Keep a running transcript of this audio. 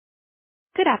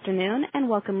Good afternoon, and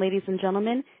welcome, ladies and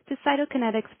gentlemen, to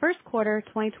Cytokinetics' first quarter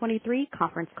 2023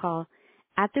 conference call.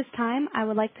 At this time, I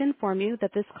would like to inform you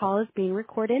that this call is being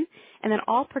recorded and that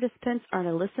all participants are in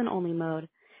a listen-only mode.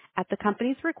 At the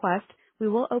company's request, we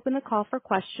will open the call for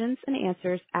questions and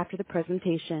answers after the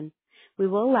presentation. We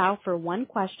will allow for one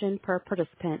question per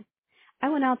participant. I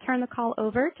will now turn the call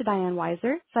over to Diane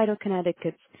Weiser,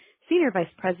 Cytokinetics' Senior Vice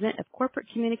President of Corporate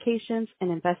Communications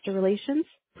and Investor Relations.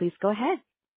 Please go ahead.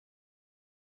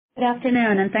 Good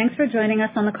afternoon, and thanks for joining us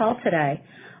on the call today.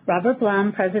 Robert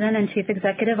Blum, President and Chief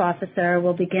Executive Officer,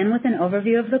 will begin with an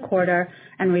overview of the quarter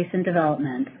and recent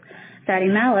developments.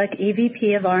 Fady Malik,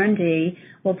 EVP of R&D,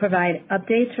 will provide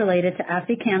updates related to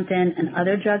aficamten and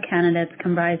other drug candidates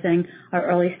comprising our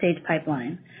early-stage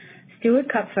pipeline. Stuart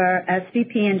Kupfer,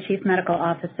 SVP and Chief Medical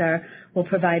Officer, will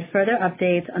provide further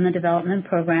updates on the development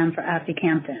program for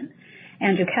aficamten.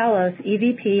 Andrew Callos,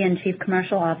 EVP and Chief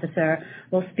Commercial Officer,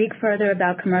 will speak further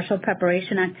about commercial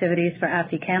preparation activities for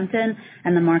aficamten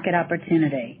and the market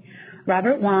opportunity.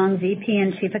 Robert Wong, VP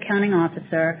and Chief Accounting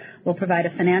Officer, will provide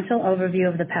a financial overview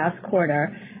of the past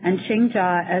quarter, and Ching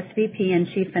Jaw, SVP and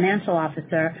Chief Financial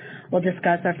Officer, will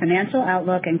discuss our financial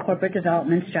outlook and corporate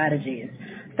development strategies.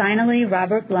 Finally,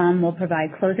 Robert Blum will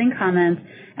provide closing comments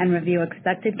and review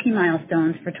expected key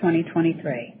milestones for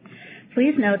 2023.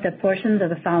 Please note that portions of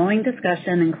the following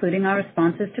discussion, including our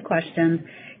responses to questions,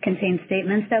 contain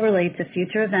statements that relate to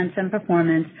future events and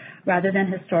performance rather than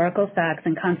historical facts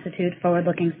and constitute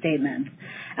forward-looking statements.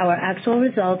 Our actual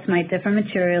results might differ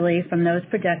materially from those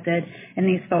projected in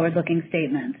these forward-looking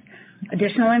statements.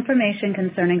 Additional information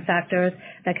concerning factors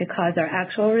that could cause our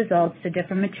actual results to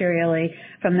differ materially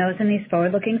from those in these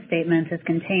forward-looking statements is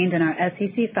contained in our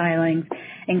SEC filings,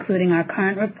 including our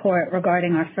current report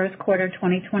regarding our first quarter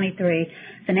 2023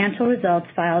 financial results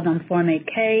filed on Form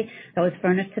 8-K that was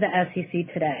furnished to the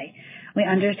SEC today. We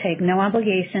undertake no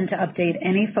obligation to update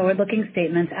any forward-looking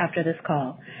statements after this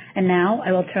call. And now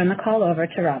I will turn the call over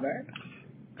to Robert.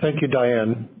 Thank you,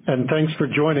 Diane, and thanks for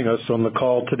joining us on the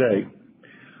call today.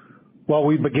 While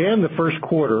we began the first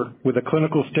quarter with a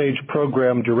clinical stage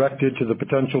program directed to the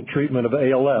potential treatment of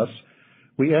ALS,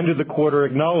 we ended the quarter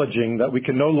acknowledging that we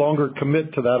can no longer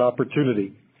commit to that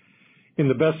opportunity. In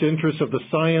the best interest of the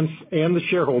science and the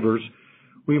shareholders,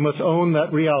 we must own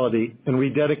that reality and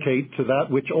rededicate to that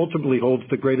which ultimately holds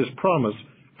the greatest promise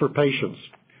for patients.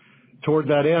 Toward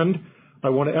that end,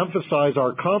 I want to emphasize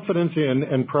our confidence in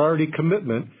and priority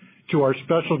commitment to our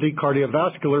specialty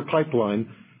cardiovascular pipeline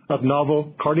of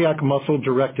novel cardiac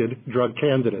muscle-directed drug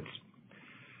candidates.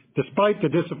 Despite the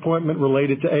disappointment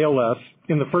related to ALS,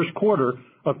 in the first quarter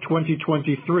of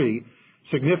 2023,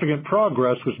 significant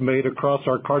progress was made across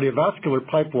our cardiovascular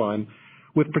pipeline,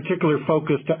 with particular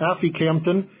focus to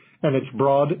aficamten and its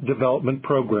broad development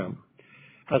program.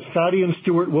 As Fady and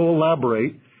Stuart will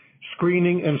elaborate,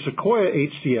 screening in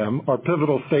SEQUOIA-HCM, our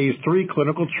pivotal phase 3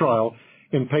 clinical trial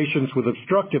in patients with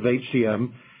obstructive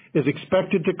HCM, is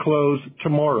expected to close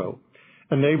tomorrow,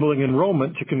 enabling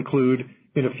enrollment to conclude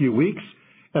in a few weeks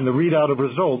and the readout of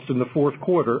results in the fourth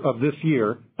quarter of this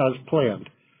year as planned.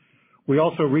 We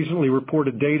also recently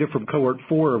reported data from cohort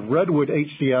 4 of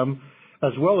REDWOOD-HCM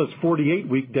as well as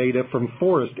 48-week data from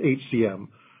FOREST-HCM,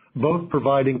 both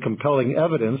providing compelling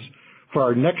evidence for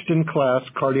our next-in-class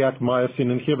cardiac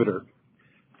myosin inhibitor.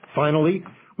 Finally,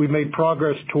 we made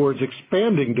progress towards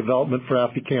expanding development for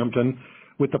aficamten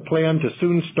with the plan to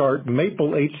soon start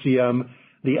MAPLE-HCM,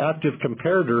 the active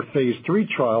comparator phase 3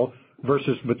 trial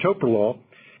versus metoprolol,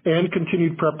 and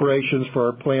continued preparations for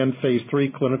our planned phase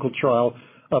 3 clinical trial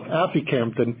of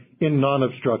aficamten in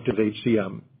non-obstructive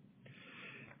HCM.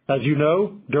 As you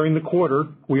know, during the quarter,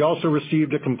 we also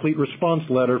received a complete response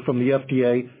letter from the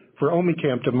FDA for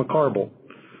omecamtiv mecarbil.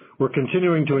 We're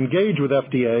continuing to engage with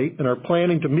FDA and are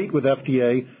planning to meet with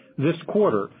FDA this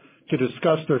quarter to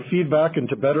discuss their feedback and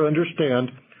to better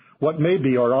understand what may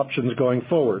be our options going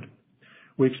forward.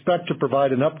 We expect to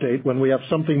provide an update when we have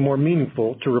something more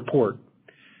meaningful to report.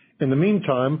 In the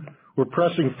meantime, we're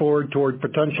pressing forward toward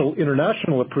potential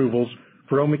international approvals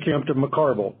for omecamtiv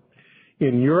mecarbil.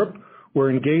 In Europe,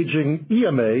 we're engaging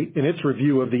EMA in its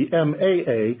review of the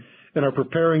MAA and are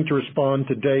preparing to respond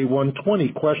to Day 120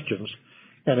 questions.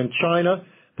 And in China,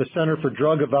 the Center for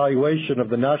Drug Evaluation of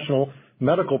the National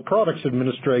Medical Products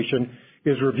Administration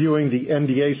is reviewing the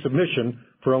NDA submission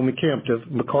for omecamtiv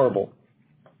mecarbil.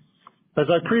 As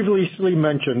I previously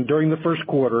mentioned, during the first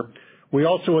quarter, we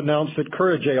also announced that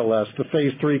COURAGE-ALS, the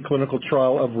phase 3 clinical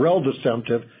trial of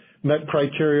reldesemtiv, met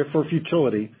criteria for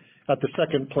futility at the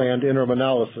second planned interim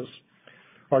analysis.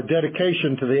 Our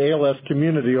dedication to the ALS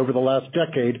community over the last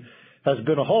decade has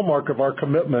been a hallmark of our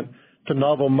commitment to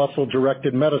novel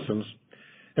muscle-directed medicines.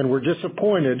 and we're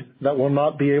disappointed that we'll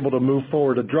not be able to move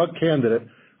forward a drug candidate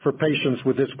for patients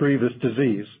with this grievous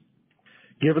disease.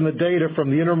 Given the data from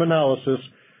the interim analysis,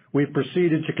 we've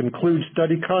proceeded to conclude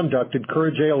study conduct in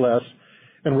COURAGE-ALS,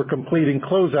 and we're completing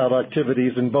closeout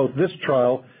activities in both this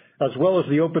trial as well as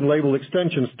the open-label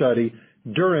extension study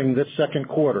during this second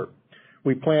quarter.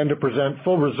 We plan to present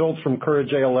full results from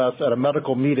COURAGE-ALS at a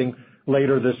medical meeting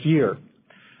later this year.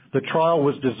 The trial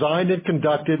was designed and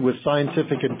conducted with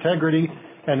scientific integrity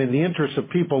and in the interest of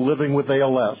people living with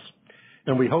ALS,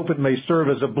 and we hope it may serve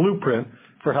as a blueprint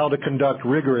for how to conduct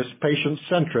rigorous,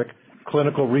 patient-centric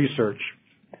clinical research.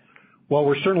 While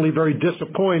we're certainly very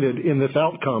disappointed in this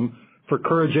outcome for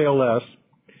COURAGE-ALS,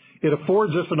 it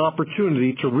affords us an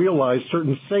opportunity to realize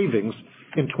certain savings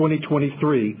in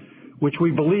 2023, which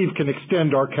we believe can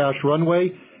extend our cash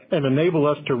runway and enable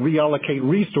us to reallocate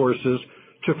resources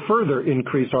to further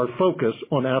increase our focus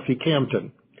on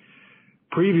aficamten.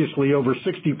 Previously, over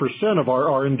 60% of our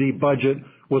R&D budget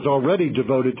was already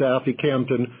devoted to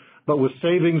aficamten, but with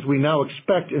savings we now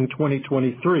expect in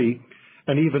 2023,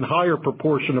 an even higher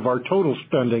proportion of our total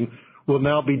spending will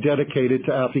now be dedicated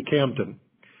to aficamten.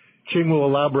 Ching will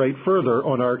elaborate further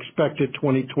on our expected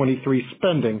 2023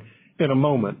 spending in a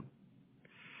moment.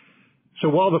 So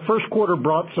while the first quarter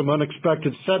brought some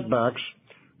unexpected setbacks,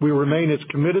 we remain as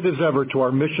committed as ever to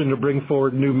our mission to bring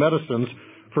forward new medicines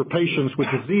for patients with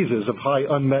diseases of high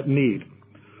unmet need.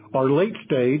 Our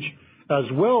late-stage, as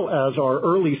well as our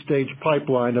early-stage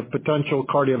pipeline of potential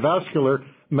cardiovascular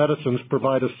medicines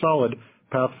provide a solid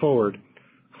path forward,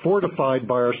 fortified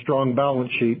by our strong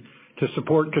balance sheet to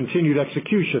support continued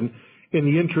execution in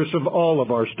the interest of all of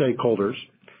our stakeholders.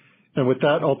 And with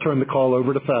that, I'll turn the call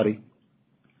over to Fady.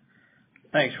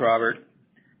 Thanks, Robert.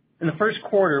 In the first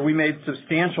quarter, we made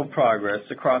substantial progress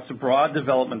across a broad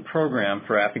development program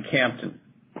for aficamten.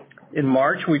 In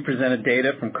March, we presented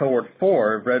data from Cohort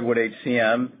 4 of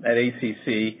REDWOOD-HCM at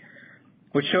ACC,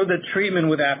 which showed that treatment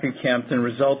with aficamten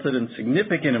resulted in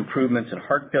significant improvements in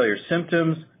heart failure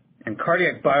symptoms and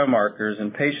cardiac biomarkers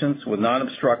in patients with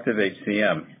non-obstructive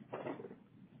HCM.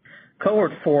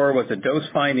 Cohort 4 was a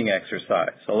dose-finding exercise,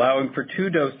 allowing for 2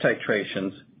 dose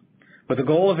titrations with the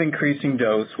goal of increasing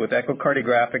dose with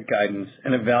echocardiographic guidance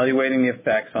and evaluating the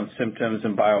effects on symptoms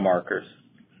and biomarkers.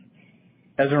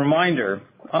 As a reminder,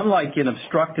 unlike in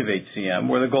obstructive HCM,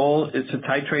 where the goal is to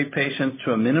titrate patients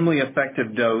to a minimally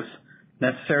effective dose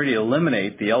necessary to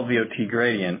eliminate the LVOT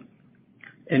gradient,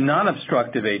 in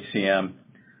non-obstructive HCM,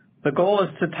 the goal is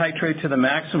to titrate to the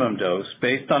maximum dose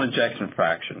based on ejection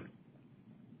fraction.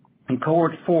 In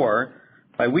Cohort 4,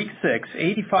 by week 6,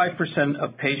 85%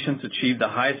 of patients achieved the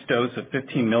highest dose of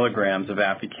 15 milligrams of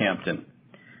aficamten.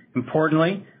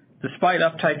 Importantly, despite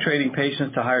up-titrating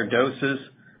patients to higher doses,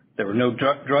 there were no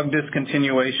drug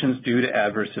discontinuations due to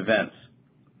adverse events.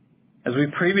 As we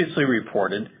previously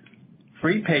reported,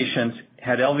 3 patients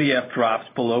had LVEF drops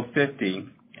below 50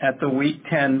 at the week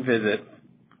 10 visit.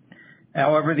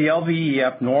 However, the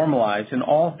LVEF normalized in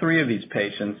all 3 of these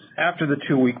patients after the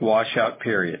 2-week washout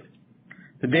period.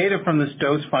 The data from this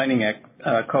dose-finding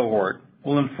cohort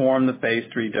will inform the phase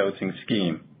 3 dosing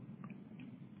scheme.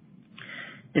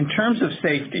 In terms of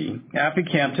safety,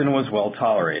 aficamten was well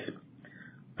tolerated.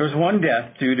 There was 1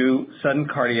 death due to sudden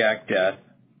cardiac death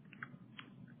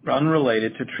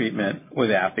unrelated to treatment with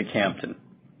aficamten.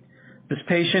 This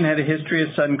patient had a history of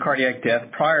sudden cardiac death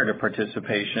prior to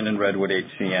participation in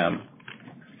REDWOOD-HCM.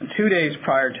 2 days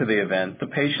prior to the event, the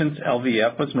patient's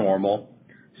LVEF was normal,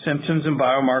 symptoms and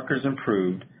biomarkers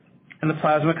improved, and the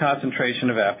plasma concentration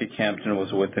of aficamten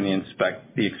was within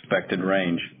the expected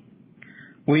range.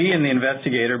 We and the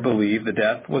investigator believe the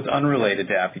death was unrelated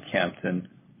to aficamten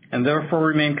and therefore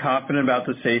remain confident about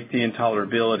the safety and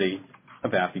tolerability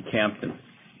of aficamten.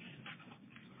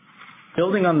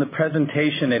 Building on the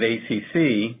presentation at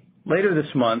ACC, later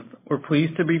this month, we're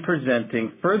pleased to be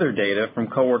presenting further data from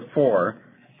Cohort 4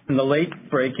 in the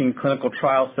late-breaking clinical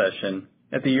trial session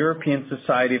at the European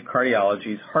Society of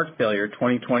Cardiology's Heart Failure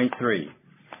 2023,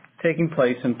 taking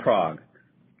place in Prague.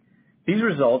 These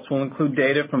results will include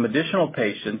data from additional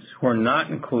patients who are not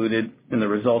included in the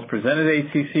results presented at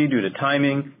ACC due to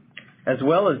timing, as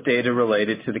well as data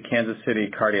related to the Kansas City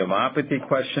Cardiomyopathy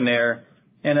Questionnaire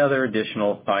and other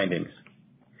additional findings.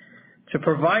 To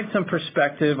provide some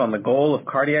perspective on the goal of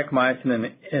cardiac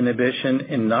myosin inhibition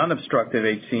in non-obstructive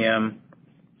HCM,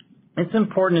 it's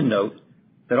important to note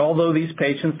that although these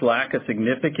patients lack a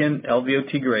significant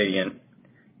LVOT gradient,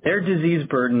 their disease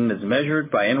burden is measured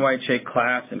by NYHA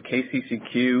class and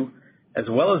KCCQ, as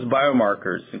well as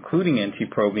biomarkers, including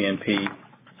NT-proBNP,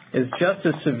 is just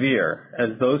as severe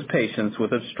as those patients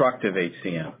with obstructive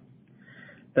HCM.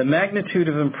 The magnitude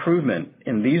of improvement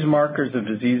in these markers of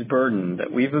disease burden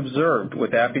that we've observed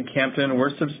with aficamten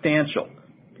were substantial,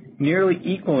 nearly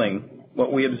equaling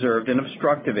what we observed in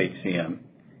obstructive HCM,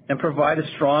 and provide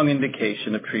a strong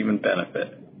indication of treatment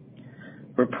benefit.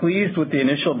 We're pleased with the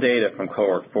initial data from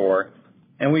Cohort 4,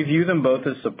 and we view them both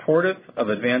as supportive of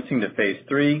advancing to Phase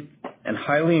 3 and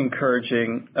highly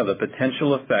encouraging of the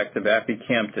potential effect of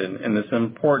aficamten in this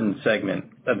important segment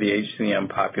of the HCM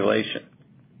population.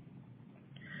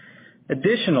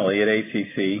 Additionally, at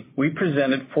ACC, we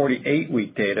presented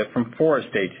 48-week data from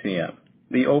FOREST-HCM,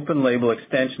 the open-label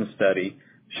extension study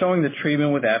showing that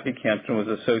treatment with aficamten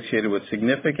was associated with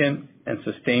significant and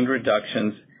sustained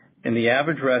reductions in the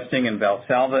average resting and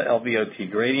Valsalva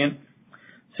LVOT gradient,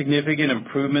 significant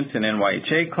improvements in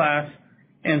NYHA class,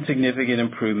 and significant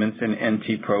improvements in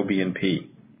NT-proBNP.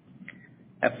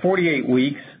 At 48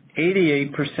 weeks,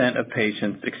 88% of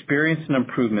patients experienced an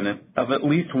improvement of at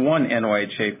least one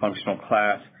NYHA functional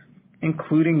class,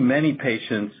 including many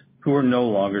patients who are no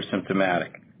longer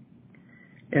symptomatic.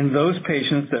 In those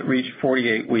patients that reached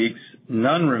 48 weeks,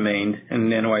 none remained in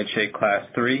NYHA class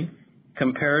 3,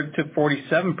 compared to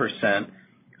 47%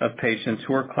 of patients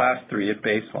who are class 3 at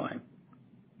baseline.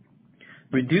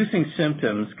 Reducing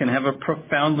symptoms can have a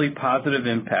profoundly positive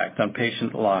impact on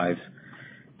patient lives,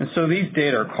 and so these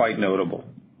data are quite notable.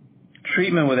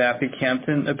 Treatment with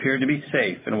aficamten appeared to be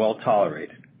safe and well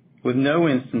tolerated, with no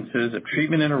instances of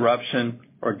treatment interruption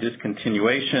or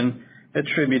discontinuation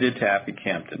attributed to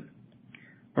aficamten.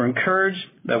 We're encouraged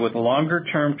that with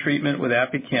longer-term treatment with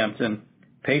aficamten,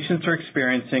 patients are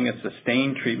experiencing a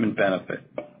sustained treatment benefit.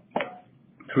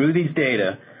 Through these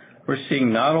data, we're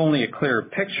seeing not only a clearer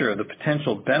picture of the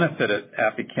potential benefit that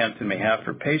aficamten may have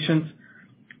for patients,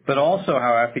 but also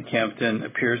how aficamten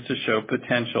appears to show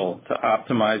potential to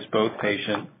optimize both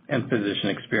patient and physician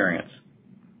experience.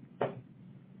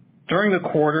 During the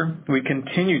quarter, we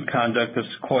continued conduct of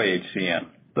SEQUOIA-HCM,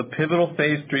 the pivotal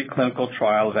Phase 3 clinical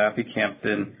trial of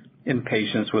aficamten in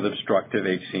patients with obstructive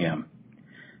HCM.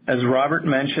 As Robert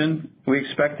mentioned, we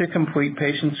expect to complete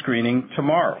patient screening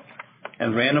tomorrow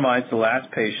and randomize the last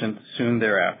patient soon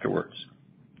thereafterwards.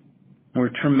 We're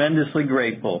tremendously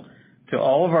grateful to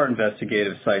all of our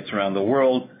investigative sites around the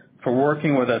world for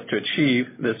working with us to achieve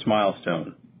this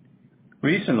milestone.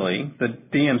 Recently, the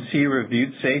DMC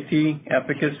reviewed safety,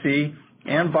 efficacy,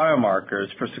 and biomarkers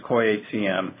for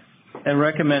SEQUOIA-HCM and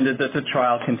recommended that the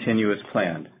trial continue as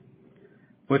planned.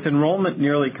 With enrollment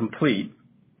nearly complete,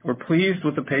 we're pleased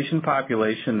with the patient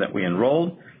population that we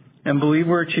enrolled and believe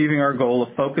we're achieving our goal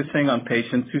of focusing on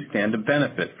patients who stand to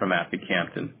benefit from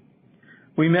aficamten.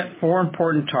 We met 4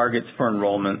 important targets for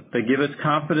enrollment that give us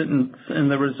confidence in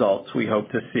the results we hope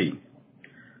to see.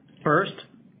 First,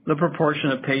 the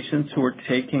proportion of patients who are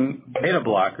taking beta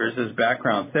blockers as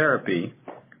background therapy,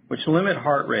 which limit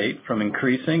heart rate from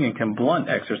increasing and can blunt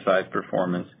exercise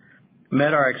performance,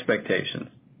 met our expectations.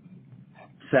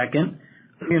 Second,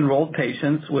 we enrolled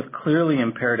patients with clearly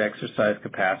impaired exercise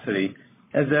capacity,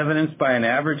 as evidenced by an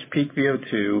average peak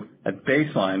VO2 at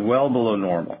baseline well below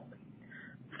normal.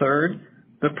 Third,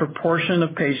 the proportion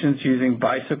of patients using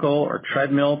bicycle or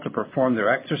treadmill to perform their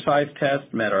exercise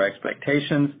test met our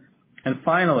expectations. And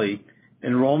finally,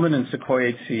 enrollment in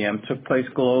SEQUOIA-HCM took place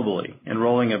globally,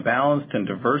 enrolling a balanced and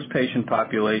diverse patient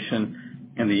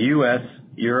population in the U.S.,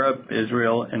 Europe,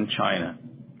 Israel, and China.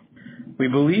 We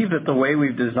believe that the way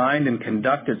we've designed and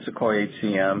conducted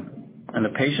SEQUOIA-HCM and the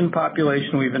patient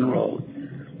population we've enrolled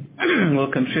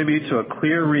will contribute to a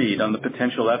clear read on the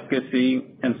potential efficacy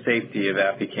and safety of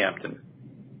aficamten.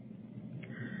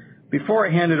 Before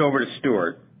I hand it over to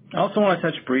Stuart, I also want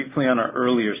to touch briefly on our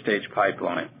earlier stage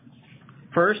pipeline.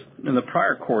 First, in the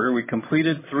prior quarter, we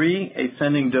completed 3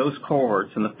 ascending dose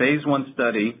cohorts in the Phase 1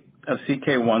 study of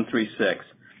CK-136,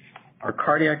 our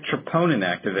cardiac troponin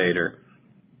activator,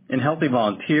 in healthy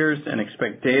volunteers and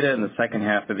expect data in the second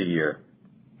half of the year.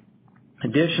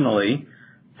 Additionally,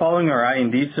 following our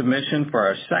IND submission for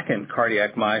our second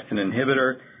cardiac myosin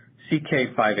inhibitor,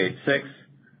 CK-586,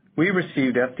 we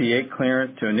received FDA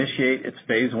clearance to initiate its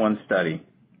Phase 1 study.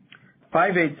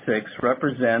 586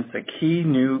 represents a key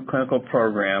new clinical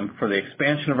program for the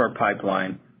expansion of our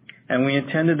pipeline, and we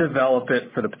intend to develop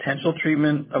it for the potential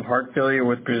treatment of heart failure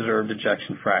with preserved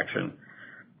ejection fraction,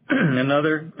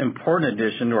 another important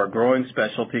addition to our growing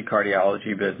specialty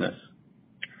cardiology business.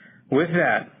 With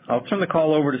that, I'll turn the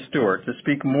call over to Stuart to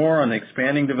speak more on the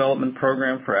expanding development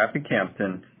program for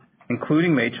aficamten,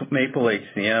 including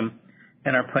MAPLE-HCM,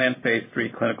 and our planned Phase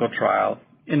 3 clinical trial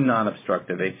in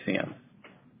non-obstructive HCM.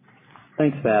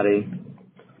 Thanks, Fady.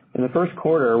 In the first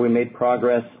quarter, we made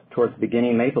progress towards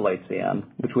beginning MAPLE-HCM,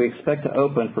 which we expect to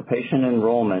open for patient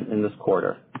enrollment in this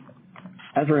quarter.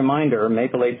 As a reminder,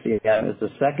 MAPLE-HCM is the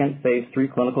second phase 3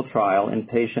 clinical trial in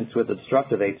patients with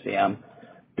obstructive HCM,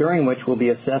 during which we'll be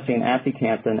assessing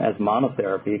aficamten as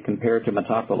monotherapy compared to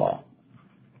metoprolol.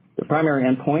 The primary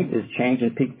endpoint is change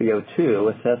in peak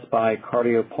VO2 assessed by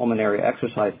cardiopulmonary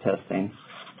exercise testing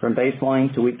from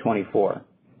baseline to week 24.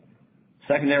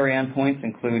 Secondary endpoints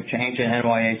include change in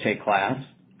NYHA class,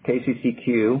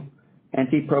 KCCQ,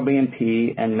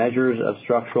 NT-proBNP, and measures of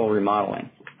structural remodeling.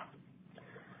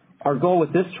 Our goal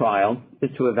with this trial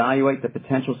is to evaluate the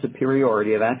potential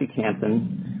superiority of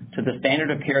aficamten to the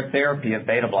standard of care therapy of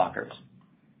beta blockers.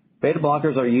 Beta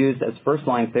blockers are used as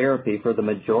first-line therapy for the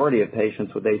majority of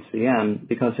patients with HCM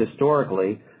because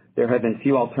historically there have been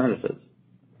few alternatives.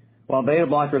 While beta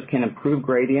blockers can improve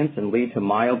gradients and lead to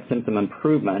mild symptom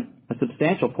improvement, a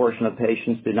substantial portion of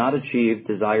patients do not achieve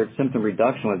desired symptom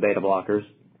reduction with beta blockers,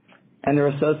 and they're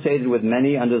associated with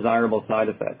many undesirable side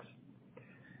effects.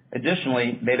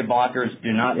 Additionally, beta blockers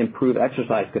do not improve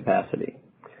exercise capacity,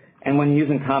 and when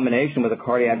used in combination with a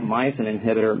cardiac myosin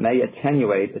inhibitor may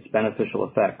attenuate its beneficial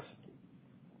effects.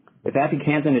 If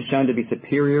aficamten is shown to be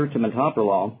superior to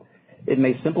metoprolol, it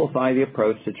may simplify the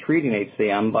approach to treating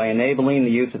HCM by enabling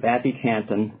the use of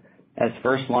aficamten as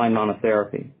first-line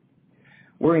monotherapy.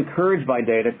 We're encouraged by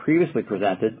data previously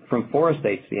presented from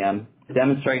FOREST-HCM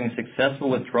demonstrating successful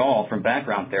withdrawal from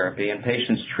background therapy in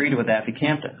patients treated with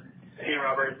aficamten. Hey,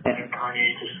 Robert. And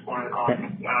Kanye, just wanted to call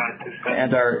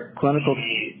and our clinical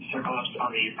circle-ups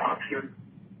on the box here.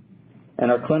 And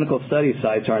our clinical study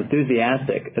sites are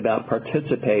enthusiastic about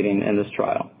participating in this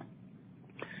trial.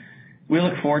 We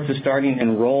look forward to starting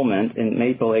enrollment in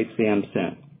MAPLE-HCM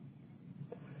soon.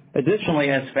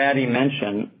 Additionally, as Fady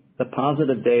mentioned, the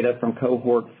positive data from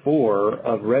Cohort 4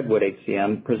 of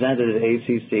REDWOOD-HCM presented at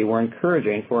ACC were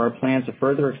encouraging for our plans to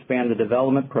further expand the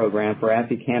development program for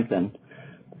aficamten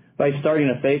by starting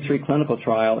a phase 3 clinical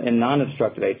trial in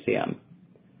non-obstructive HCM.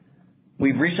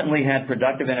 We've recently had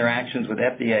productive interactions with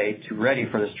FDA to ready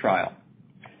for this trial.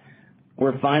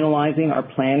 We're finalizing our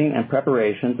planning and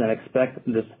preparations and expect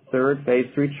this third phase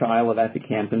 3 trial of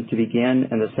aficamten to begin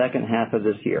in the second half of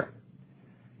this year.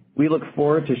 We look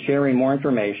forward to sharing more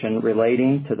information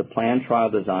relating to the planned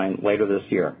trial design later this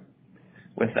year.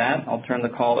 With that, I'll turn the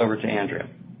call over to Andrew.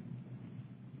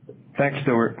 Thanks,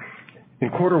 Stuart. In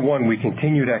quarter one, we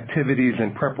continued activities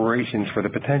and preparations for the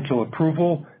potential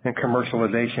approval and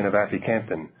commercialization of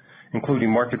aficamten,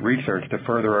 including market research to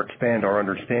further expand our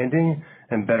understanding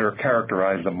and better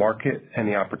characterize the market and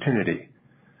the opportunity.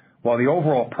 While the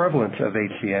overall prevalence of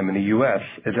HCM in the U.S.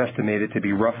 is estimated to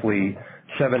be roughly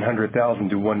 700,000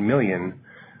 to 1 million,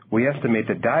 we estimate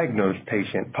the diagnosed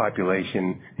patient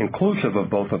population, inclusive of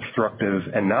both obstructive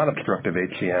and non-obstructive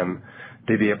HCM,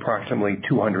 to be approximately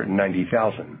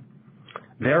 290,000.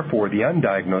 Therefore, the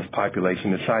undiagnosed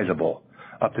population is sizable,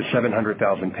 up to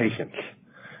 700,000 patients.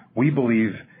 We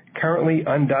believe currently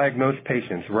undiagnosed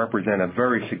patients represent a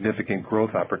very significant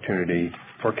growth opportunity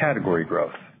for category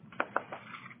growth.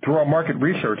 Through our market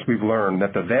research, we've learned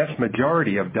that the vast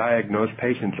majority of diagnosed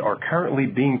patients are currently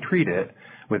being treated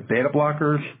with beta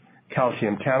blockers,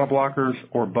 calcium channel blockers,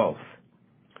 or both.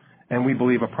 And we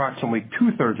believe approximately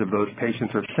two-thirds of those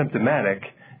patients are symptomatic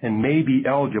and may be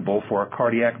eligible for a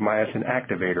cardiac myosin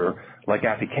activator like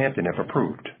aficamten if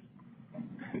approved.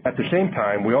 At the same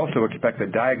time, we also expect the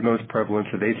diagnosed prevalence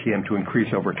of HCM to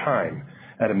increase over time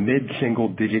at a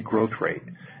mid-single-digit growth rate,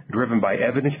 driven by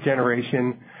evidence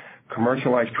generation,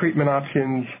 commercialized treatment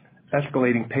options,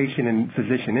 escalating patient and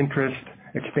physician interest,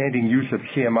 expanding use of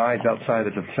CMIs outside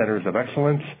of centers of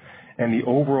excellence, and the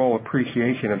overall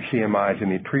appreciation of CMIs in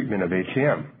the treatment of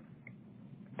HCM.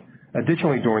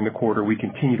 Additionally, during the quarter, we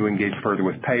continue to engage further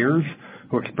with payers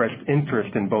who expressed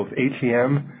interest in both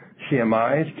HCM,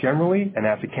 CMIs generally, and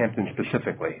aficamten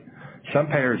specifically. Some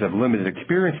payers have limited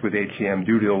experience with HCM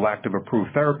due to the lack of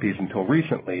approved therapies until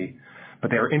recently,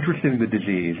 but they are interested in the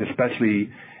disease, especially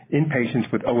in patients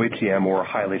with OHCM or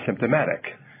highly symptomatic.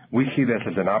 We see this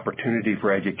as an opportunity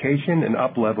for education and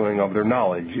up-leveling of their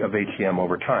knowledge of HCM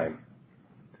over time.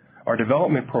 Our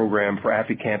development program for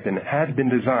aficamten has been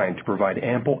designed to provide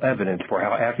ample evidence for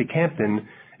how aficamten,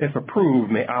 if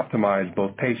approved, may optimize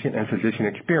both patient and physician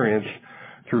experience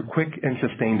through quick and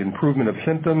sustained improvement of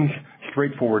symptoms,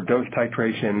 straightforward dose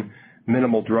titration,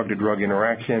 minimal drug-to-drug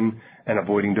interaction, and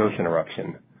avoiding dose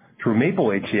interruption. Through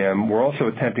MAPLE-HCM, we're also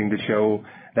attempting to show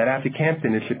that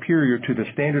aficamten is superior to the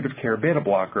standard of care beta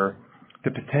blocker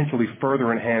to potentially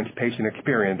further enhance patient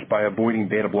experience by avoiding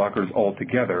beta blockers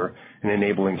altogether and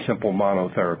enabling simple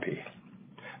monotherapy.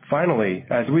 Finally,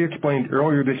 as we explained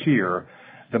earlier this year,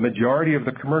 the majority of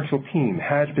the commercial team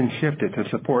has been shifted to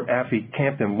support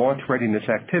aficamten launch readiness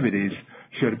activities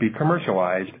should it be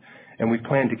commercialized, and we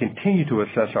plan to continue to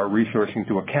assess our resourcing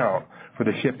to account for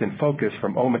the shift in focus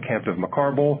from omecamtiv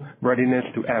mecarbil readiness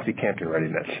to aficamten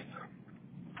readiness.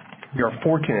 We are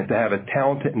fortunate to have a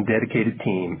talented and dedicated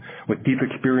team with deep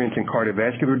experience in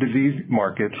cardiovascular disease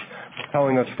markets,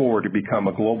 propelling us forward to become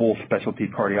a global specialty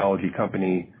cardiology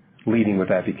company leading with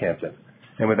aficamten.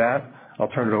 And with that, I'll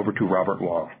turn it over to Robert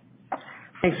Wong.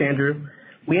 Thanks, Andrew.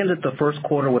 We ended the first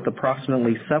quarter with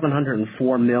approximately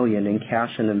 $704 million in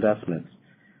cash and investments.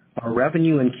 Our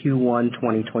revenue in Q1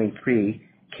 2023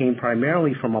 came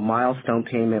primarily from a milestone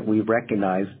payment we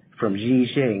recognized from Ji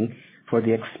Xing for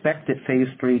the expected phase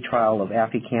 3 trial of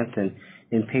aficamten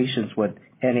in patients with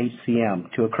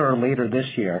NHCM to occur later this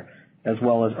year, as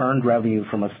well as earned revenue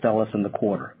from Astellas in the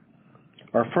quarter.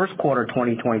 Our first quarter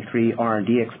 2023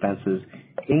 R&D expenses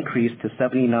increased to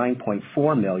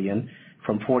 $79.4 million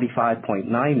from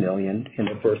 $45.9 million in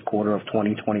the first quarter of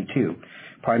 2022,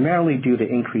 primarily due to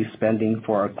increased spending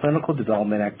for our clinical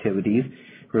development activities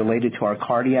related to our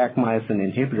cardiac myosin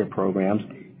inhibitor programs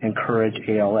and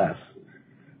COURAGE-ALS.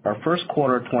 Our first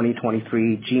quarter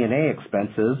 2023 G&A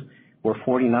expenses were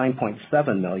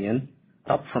 $49.7 million,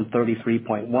 up from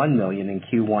 $33.1 million in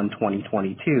Q1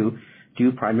 2022,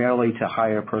 due primarily to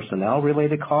higher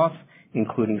personnel-related costs,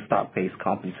 including stock-based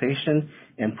compensation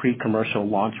and pre-commercial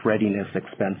launch readiness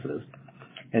expenses.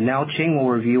 And now Ching will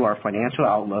review our financial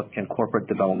outlook and corporate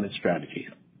development strategies.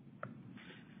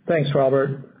 Thanks,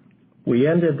 Robert. We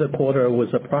ended the quarter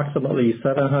with approximately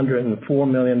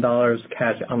 $704 million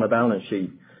cash on the balance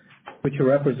sheet, which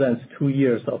represents 2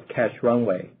 years of cash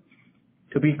runway.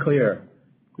 To be clear,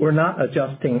 we're not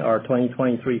adjusting our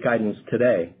 2023 guidance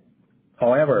today.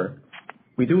 However,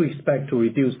 we do expect to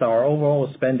reduce our overall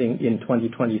spending in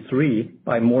 2023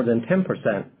 by more than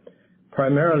 10%,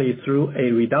 primarily through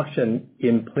a reduction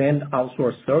in planned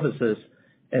outsourced services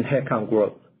and headcount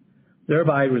growth,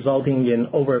 thereby resulting in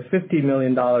over $50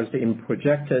 million in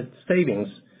projected savings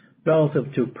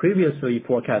relative to previously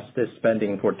forecasted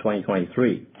spending for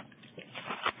 2023.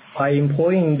 By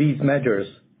employing these measures,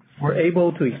 we're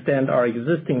able to extend our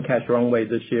existing cash runway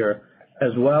this year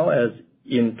as well as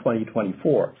in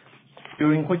 2024,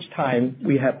 during which time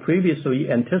we have previously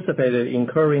anticipated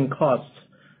incurring costs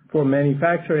for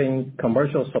manufacturing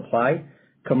commercial supply,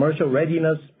 commercial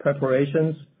readiness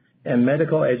preparations, and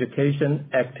medical education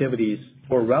activities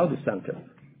for reldesemtiv.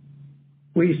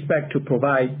 We expect to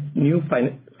provide new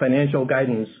financial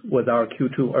guidance with our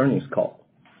Q2 earnings call.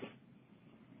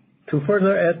 To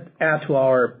further add to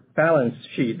our balance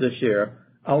sheet this year,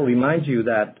 I'll remind you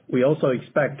that we also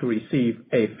expect to receive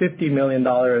a $50 million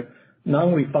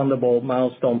non-refundable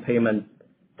milestone payment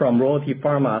from Royalty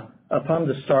Pharma upon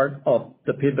the start of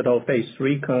the pivotal phase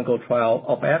 3 clinical trial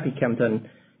of aficamten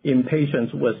in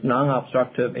patients with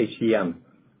non-obstructive HCM,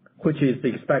 which is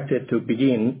expected to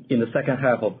begin in the second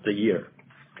half of the year.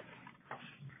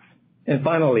 And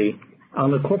finally,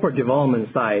 on the corporate development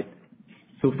side,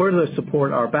 to further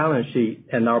support our balance sheet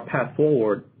and our path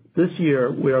forward, this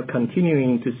year we are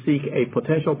continuing to seek a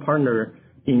potential partner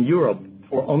in Europe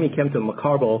for omecamtiv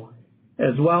mecarbil,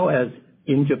 as well as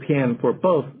in Japan for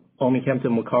both omecamtiv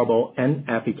mecarbil and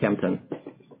aficamten.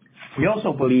 We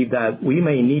also believe that we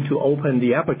may need to open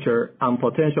the aperture on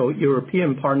potential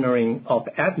European partnering of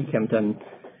aficamten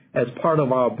as part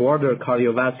of our broader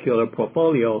cardiovascular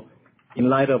portfolio in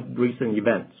light of recent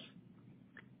events.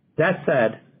 That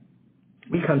said,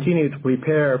 we continue to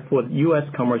prepare for U.S.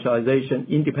 commercialization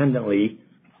independently,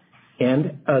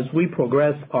 and as we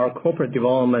progress our corporate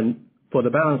development for the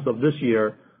balance of this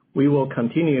year, we will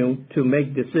continue to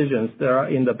make decisions that are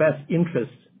in the best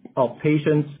interests of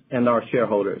patients and our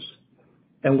shareholders.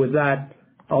 And with that,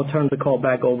 I'll turn the call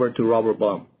back over to Robert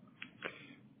Blum.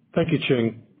 Thank you,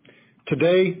 Ching.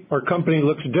 Today, our company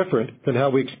looks different than how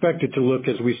we expected to look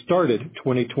as we started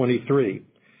 2023.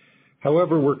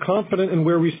 However, we're confident in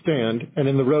where we stand and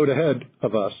in the road ahead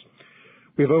of us.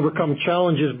 We have overcome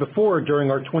challenges before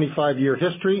during our 25-year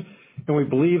history, and we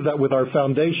believe that with our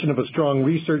foundation of a strong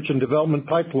research and development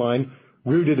pipeline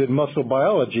rooted in muscle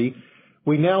biology,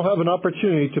 we now have an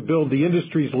opportunity to build the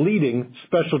industry's leading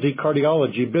specialty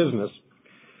cardiology business.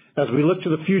 As we look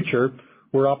to the future,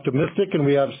 we're optimistic and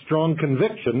we have strong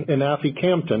conviction in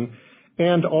aficamten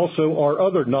and also our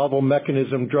other novel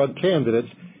mechanism drug candidates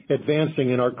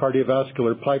advancing in our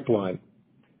cardiovascular pipeline.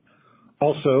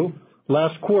 Also,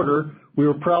 last quarter, we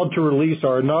were proud to release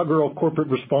our inaugural corporate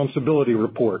responsibility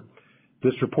report.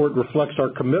 This report reflects our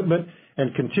commitment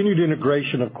and continued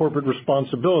integration of corporate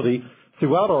responsibility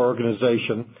throughout our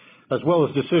organization, as well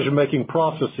as decision-making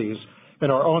processes,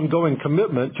 and our ongoing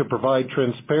commitment to provide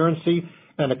transparency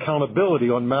and accountability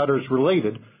on matters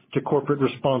related to corporate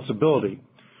responsibility.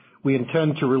 we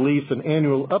intend to release an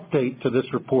annual update to this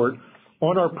report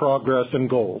on our progress and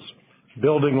goals,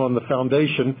 building on the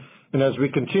foundation and as we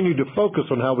continue to focus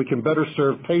on how we can better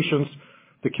serve patients,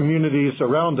 the communities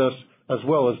around us, as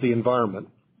well as the environment.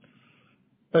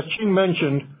 As Ching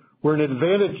mentioned, we're in an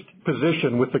advantaged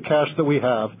position with the cash that we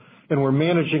have, and we're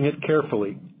managing it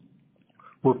carefully.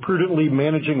 We're prudently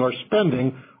managing our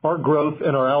spending, our growth,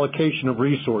 and our allocation of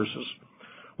resources.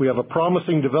 We have a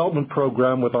promising development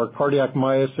program with our cardiac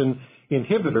myosin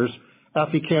inhibitors,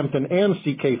 aficamten and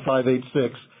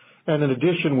CK-586, and in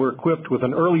addition, we're equipped with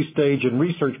an early-stage and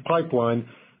research pipeline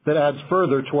that adds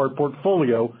further to our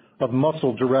portfolio of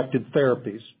muscle-directed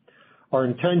therapies. Our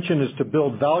intention is to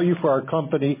build value for our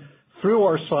company through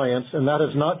our science, and that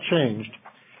has not changed.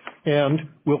 And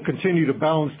we'll continue to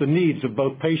balance the needs of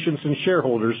both patients and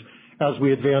shareholders as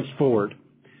we advance forward.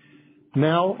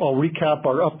 Now I'll recap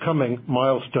our upcoming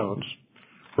milestones.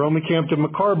 For omecamtiv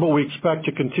mecarbil, we expect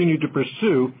to continue to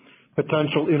pursue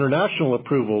potential international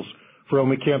approvals for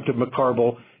omecamtiv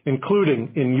mecarbil,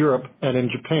 including in Europe and in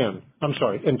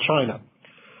China.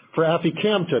 For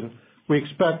aficamten, we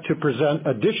expect to present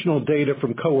additional data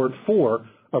from Cohort 4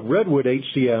 of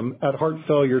REDWOOD-HCM at Heart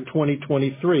Failure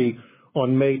 2023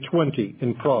 on May 20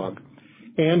 in Prague.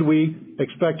 And we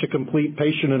expect to complete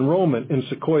patient enrollment in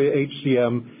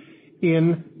SEQUOIA-HCM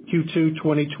in Q2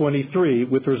 2023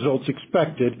 with results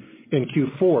expected in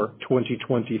Q4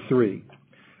 2023.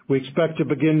 We expect to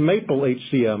begin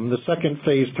MAPLE-HCM, the second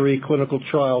phase 3 clinical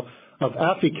trial of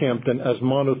aficamten as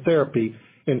monotherapy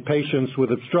in patients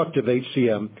with obstructive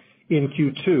HCM in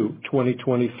Q2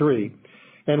 2023.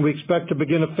 And we expect to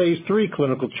begin a phase 3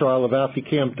 clinical trial of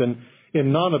aficamten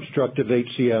in non-obstructive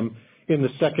HCM in the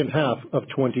second half of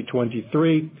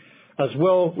 2023. As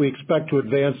well, we expect to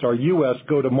advance our U.S.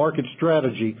 go-to-market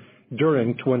strategy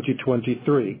during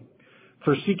 2023.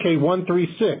 For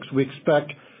CK-136, we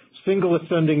expect single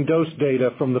ascending dose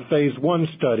data from the phase 1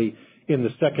 study in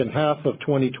the second half of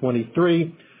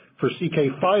 2023. For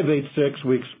CK-586,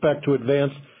 we expect to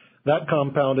advance that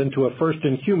compound into a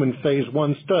first-in-human phase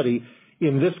 1 study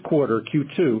in this quarter,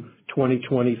 Q2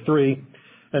 2023.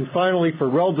 And finally, for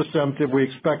reldesemtiv, we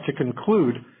expect to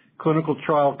conclude clinical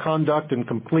trial conduct and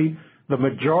complete the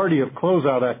majority of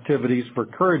closeout activities for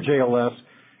COURAGE-ALS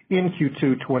in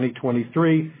Q2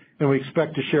 2023, and we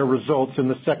expect to share results in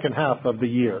the second half of the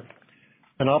year.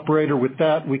 And operator, with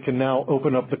that, we can now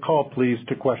open up the call, please,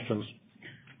 to questions.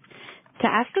 To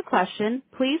ask a question,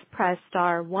 please press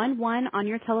star 11 on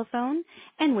your telephone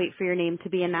and wait for your name to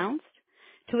be announced.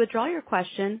 To withdraw your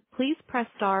question, please press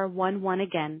star 11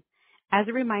 again. As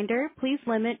a reminder, please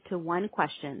limit to one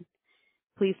question.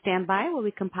 Please stand by while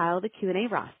we compile the Q&A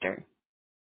roster.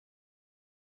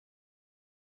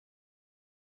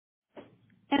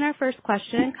 And our first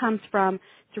question comes from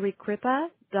Srikripa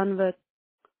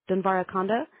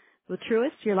Denvarakonda with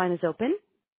Truist. Your line is open.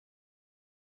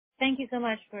 Thank you so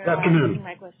much for taking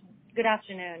my question. Good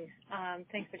afternoon.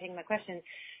 Thanks for taking my question.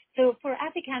 So for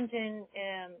aficamten,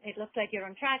 it looks like you're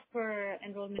on track for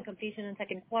enrollment completion in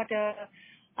second quarter.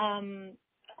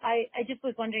 I just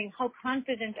was wondering, how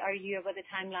confident are you about the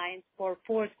timelines for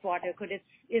fourth quarter?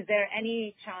 Is there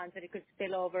any chance that it could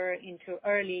spill over into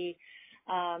early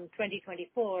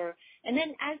 2024? And then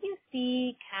as you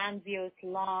see Camzyos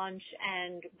launch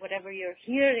and whatever you're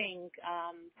hearing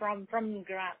from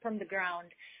the ground,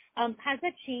 has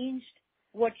that changed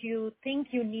what you think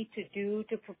you need to do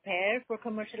to prepare for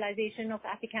commercialization of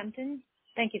aficamten?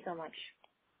 Thank you so much.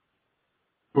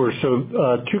 Sure.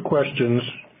 So two questions,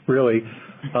 really.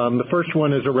 The first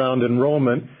one is around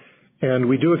enrollment, and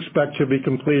we do expect to be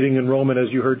completing enrollment, as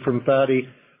you heard from Fady,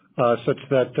 such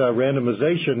that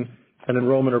randomization and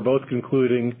enrollment are both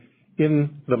concluding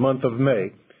in the month of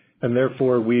May. And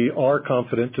therefore, we are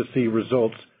confident to see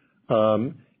results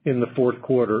in the fourth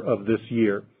quarter of this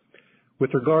year.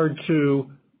 With regard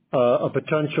to a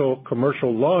potential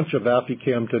commercial launch of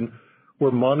aficamten,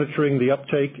 we're monitoring the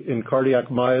uptake in cardiac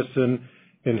myosin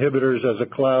inhibitors as a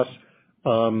class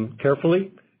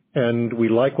carefully, and we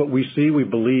like what we see. We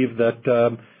believe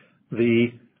that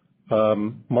the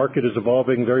market is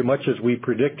evolving very much as we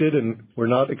predicted, and we're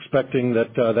not expecting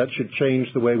that that should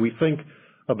change the way we think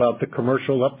about the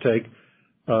commercial uptake.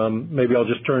 Maybe I'll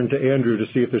just turn to Andrew to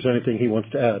see if there's anything he wants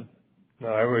to add. No,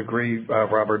 I would agree,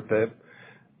 Robert, that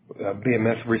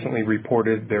BMS recently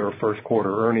reported their first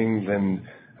quarter earnings and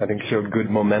I think showed good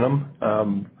momentum.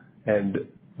 And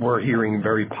we're hearing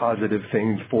very positive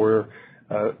things for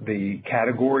the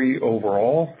category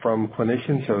overall from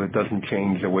clinicians, so it doesn't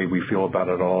change the way we feel about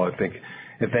it at all. I think,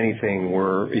 if anything,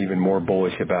 we're even more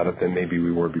bullish about it than maybe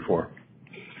we were before.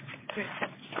 Great.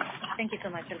 Thank you so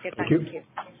much. I'll get back to you.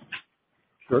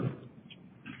 Sure.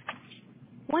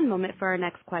 One moment for our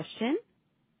next question.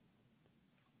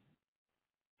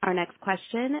 Our next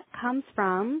question comes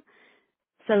from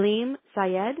Salim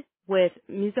Syed with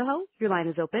Mizuho. Your line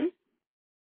is open.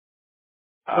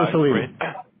 Salim.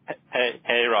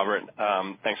 Hey, Robert.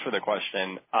 Thanks for the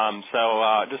question.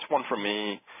 Just one for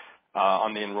me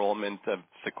on the enrollment of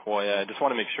Sequoia. I just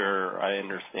want to make sure I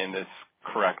understand this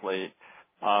correctly.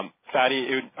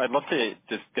 Fady, I'd love to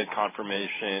just get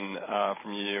confirmation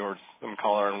from you or some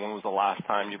color on when was the last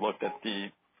time you looked at the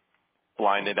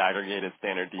blinded aggregated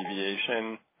standard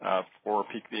deviation for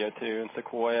peak VO2 in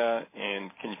Sequoia,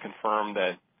 and can you confirm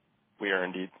that we are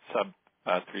indeed sub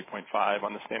 3.5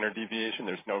 on the standard deviation,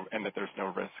 and that there's no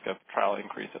risk of trial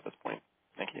increase at this point?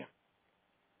 Thank you.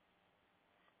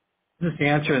 Just the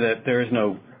answer that there is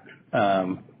no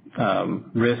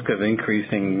risk of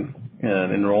increasing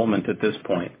enrollment at this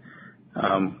point.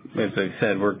 As I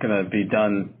said, we're going to be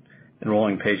done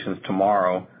enrolling patients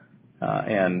tomorrow,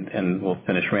 and we'll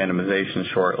finish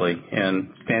randomization shortly. And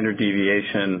standard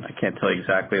deviation, I can't tell you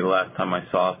exactly the last time I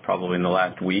saw it, probably in the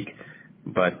last week,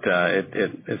 but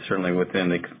it's certainly within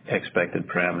the expected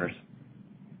parameters.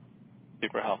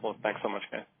 Super helpful. Thanks so much,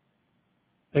 guys.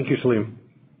 Thank you, Salim.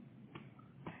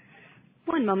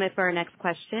 One moment for our next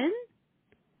question.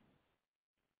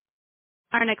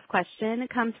 Our next question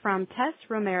comes from Tess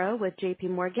Romero with J.P.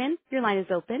 Morgan. Your line is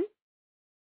open.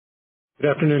 Good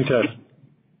afternoon, Tess.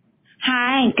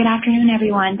 Hi. Good afternoon,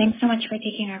 everyone. Thanks so much for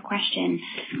taking our question.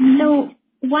 So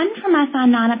one from us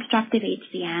on non-obstructive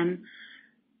HCM.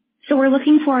 So we're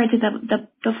looking forward to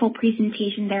the full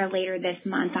presentation there later this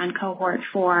month on cohort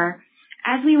 4.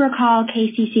 As we recall,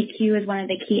 KCCQ is one of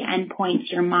the key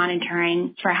endpoints you're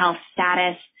monitoring for health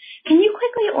status. Can you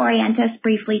quickly orient us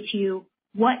briefly to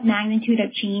what magnitude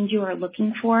of change you are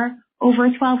looking for over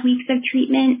 12 weeks of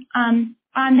treatment on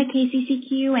the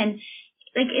KCCQ? And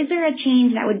is there a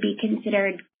change that would be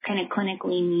considered kind of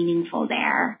clinically meaningful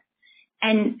there?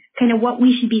 And kind of what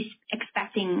we should be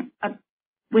expecting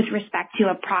with respect to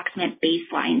approximate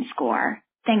baseline score?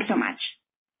 Thanks so much.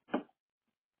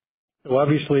 Well,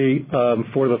 obviously,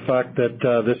 for the fact that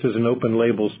this is an open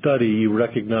label study, you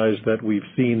recognize that we've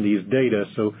seen these data.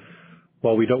 So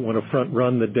while we don't want to front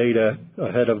run the data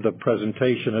ahead of the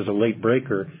presentation as a late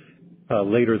breaker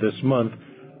later this month,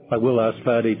 I will ask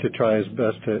Fady to try his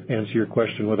best to answer your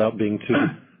question without being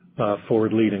too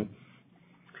forward-leading.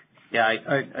 Yeah,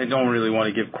 I don't really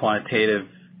want to give quantitative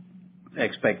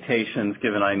expectations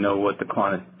given I know what the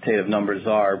quantitative numbers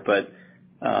are, but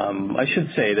I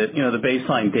should say that, the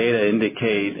baseline data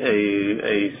indicate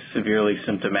a severely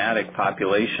symptomatic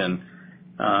population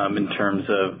in terms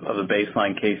of a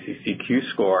baseline KCCQ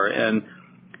score. And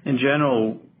in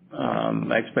general,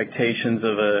 expectations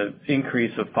of an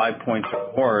increase of 5 points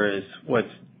or more is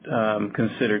what's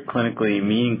considered clinically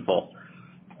meaningful.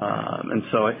 And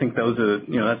so I think those are,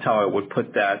 that's how I would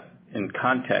put that in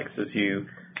context as you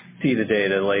see the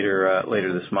data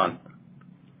later this month.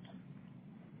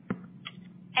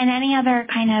 And any other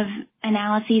kind of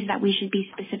analyses that we should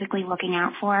be specifically looking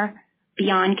out for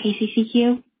beyond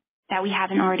KCCQ that we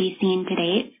haven't already seen to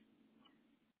date?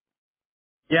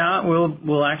 Yeah,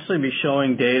 we'll actually be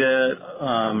showing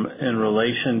data in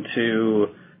relation to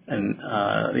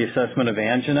the assessment of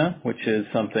angina, which is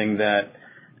something that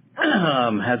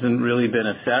hasn't really been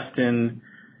assessed in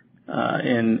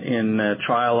a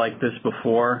trial like this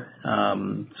before.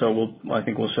 So I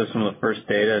think we'll show some of the first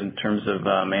data in terms of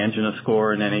angina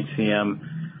score in NHCM.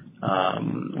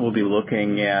 We'll be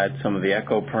looking at some of the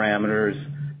echo parameters,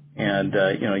 and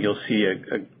you'll see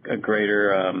a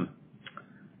greater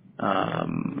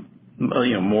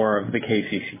more of the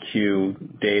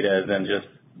KCCQ data than just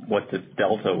what the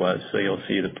delta was. So you'll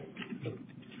see the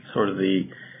sort of the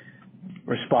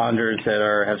responders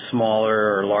that have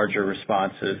smaller or larger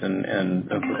responses and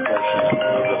a proportion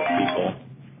of those people.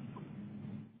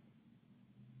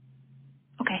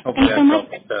 Okay. Hopefully Thanks so much.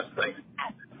 Thanks.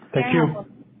 Thank you.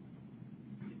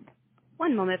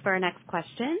 One moment for our next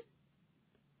question.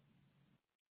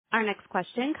 Our next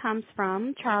question comes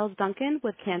from Charles Duncan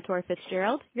with Cantor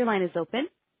Fitzgerald. Your line is open.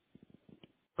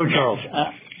 Oh, Charles.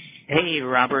 Hey,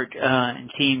 Robert and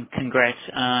team. Congrats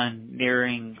on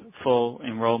nearing full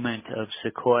enrollment of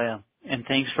Sequoia. And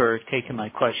thanks for taking my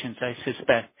questions. I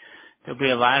suspect there'll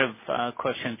be a lot of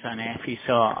questions on AFI,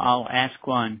 so I'll ask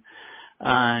one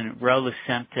on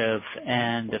relacemtiv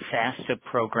and the FASTA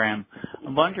program.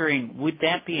 I'm wondering, would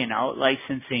that be an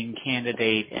out-licensing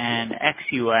candidate, and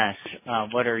ex-US,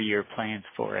 what are your plans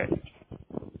for it?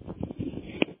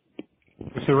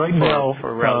 So right now,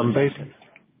 for relacemtiv.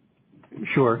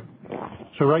 Sure.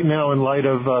 So right now, in light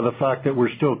of the fact that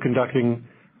we're still conducting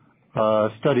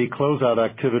study closeout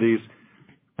activities,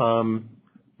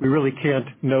 We really can't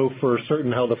know for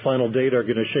certain how the final data are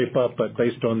going to shape up, but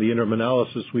based on the interim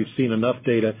analysis, we've seen enough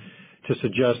data to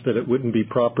suggest that it wouldn't be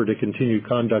proper to continue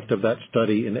conduct of that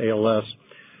study in ALS.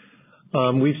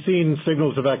 We've seen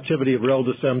signals of activity of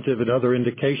reldesemtiv and other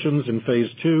indications in phase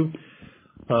 2,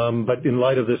 but in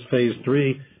light of this phase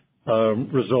 3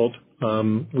 result,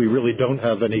 we really don't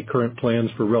have any current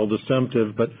plans for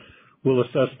reldesemtiv, but we'll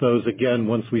assess those again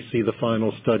once we see the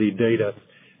final study data,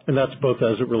 and that's both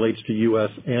as it relates to U.S.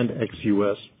 and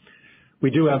ex-U.S. We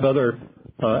do have other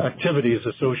activities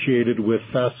associated with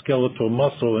fast skeletal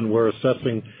muscle, and we're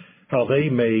assessing how they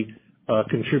may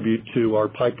contribute to our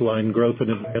pipeline growth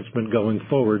and advancement going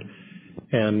forward.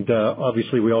 And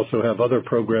obviously, we also have other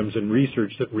programs in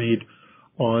research that read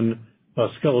on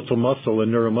skeletal muscle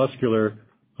and neuromuscular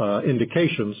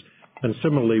indications, and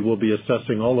similarly, we'll be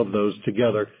assessing all of those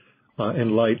together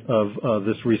in light of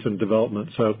this recent development.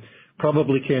 So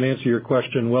probably can't answer your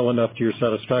question well enough to your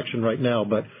satisfaction right now,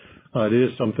 but it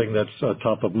is something that's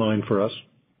top of mind for us.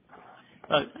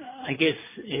 I guess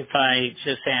if I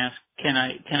just ask, can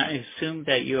I assume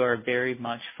that you are very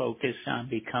much focused on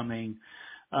becoming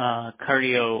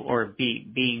cardio or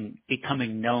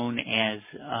becoming known as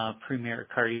a premier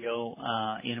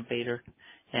cardio innovator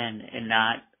and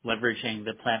not leveraging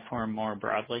the platform more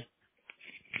broadly?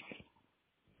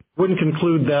 Wouldn't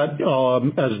conclude that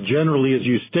as generally as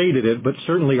you stated it, but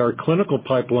certainly our clinical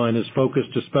pipeline is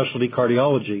focused to specialty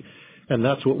cardiology, and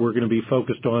that's what we're going to be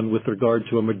focused on with regard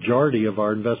to a majority of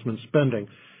our investment spending.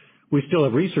 We still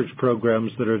have research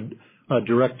programs that are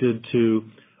directed to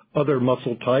other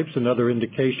muscle types and other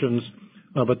indications,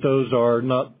 but those are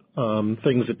not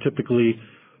things that typically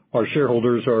our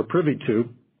shareholders are privy to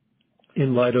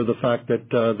in light of the fact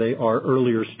that they are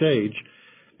earlier stage,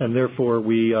 and therefore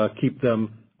we keep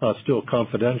them still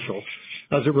confidential.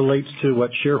 As it relates to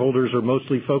what shareholders are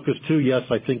mostly focused to, yes,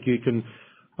 I think you can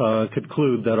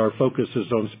conclude that our focus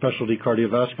is on specialty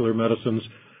cardiovascular medicines,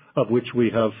 of which we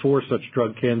have 4 such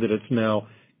drug candidates now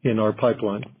in our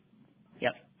pipeline.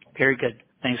 Yep. Very good.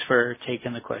 Thanks for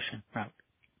taking the question, Rob.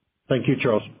 Thank you,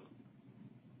 Charles.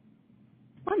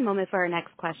 One moment for our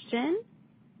next question.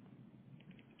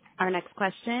 Our next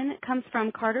question comes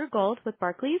from Carter Gould with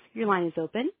Barclays. Your line is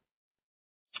open.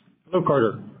 Hello,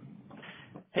 Carter.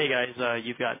 Hey, guys.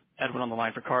 You've got Edwin on the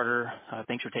line for Carter.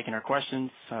 Thanks for taking our questions.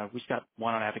 We've got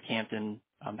one on aficamten.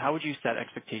 How would you set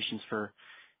expectations for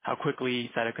how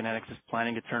quickly Cytokinetics is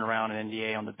planning to turn around an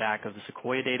NDA on the back of the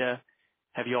Sequoia data?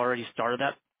 Have you already started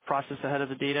that process ahead of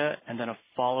the data? And then a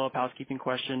follow-up housekeeping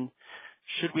question.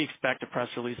 Should we expect a press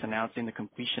release announcing the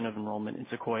completion of enrollment in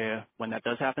Sequoia when that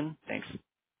does happen? Thanks.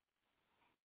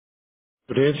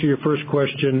 To answer your first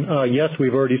question, yes,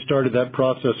 we've already started that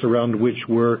process around which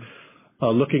we're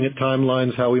looking at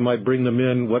timelines, how we might bring them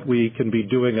in, what we can be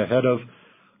doing ahead of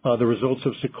the results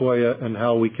of Sequoia, and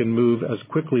how we can move as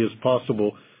quickly as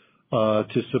possible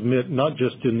to submit not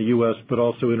just in the U.S. but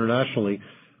also internationally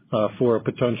for a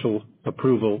potential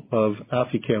approval of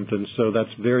aficamten. So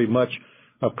that's very much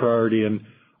a priority, and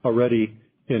already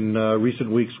in recent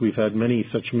weeks we've had many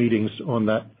such meetings on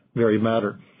that very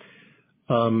matter.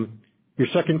 Your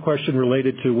second question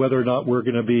related to whether or not we're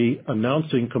going to be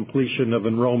announcing completion of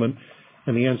enrollment,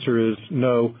 and the answer is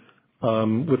no.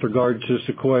 With regard to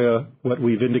Sequoia, what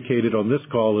we've indicated on this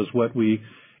call is what we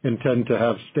intend to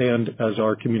have stand as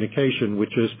our communication,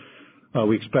 which is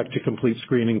we expect to complete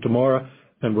screening tomorrow,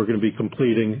 and we're going to be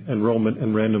completing enrollment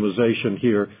and randomization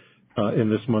here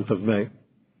in this month of May.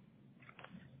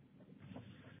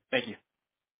 Thank you.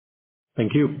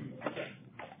 Thank you.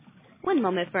 One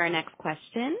moment for our next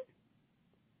question.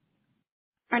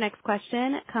 Our next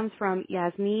question comes from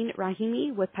Yasmeen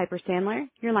Rahimi with Piper Sandler.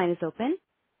 Your line is open.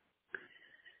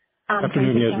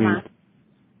 Afternoon,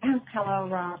 Yasmeen. Hello,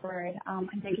 Robert, and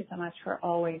thank you so much for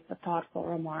always the thoughtful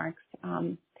remarks.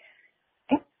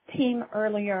 Team,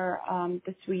 earlier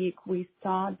this week, we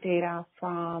saw data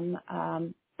from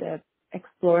the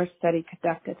Explorer study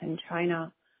conducted in China.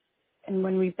 And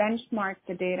when we benchmarked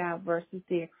the data versus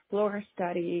the Explorer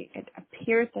study, it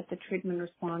appears that the treatment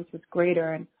response was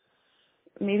greater. And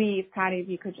maybe, Patty, if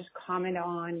you could just comment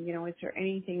on, is there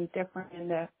anything different in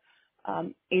the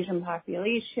Asian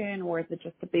population, or is it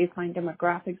just the baseline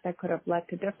demographics that could have led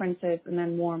to differences? And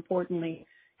then more importantly,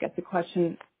 I guess the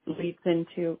question leads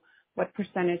into what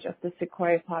percentage of the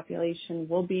Sequoia population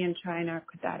will be in China?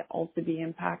 Could that also be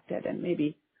impacted and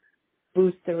maybe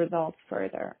boost the results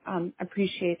further?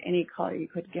 Appreciate any color you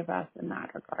could give us in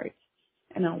that regard.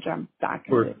 And I'll jump back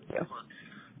into it too.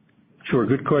 Sure.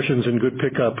 Good questions and good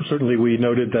pickup. Certainly we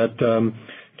noted that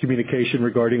communication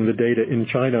regarding the data in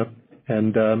China,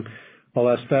 and I'll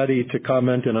ask Fady to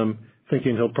comment, and I'm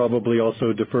thinking he'll probably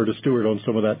also defer to Stuart on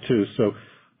some of that too. So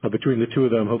between the two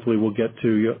of them, hopefully we'll get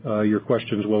to your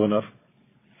questions well enough.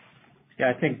 Yeah,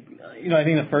 I think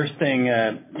the first thing,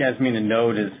 Yasmeen, to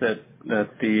note is that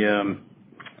the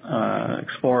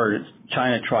Explorer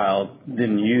China trial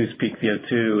didn't use peak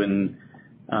VO2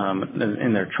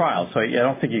 in their trial. So I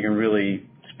don't think you can really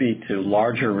speak to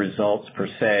larger results per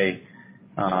se,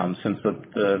 since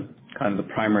the kind of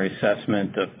the primary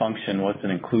assessment of function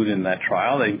wasn't included in that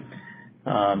trial. They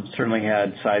certainly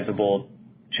had sizable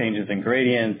changes in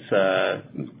gradients,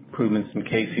 improvements in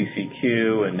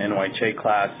KCCQ and NYHA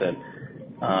class that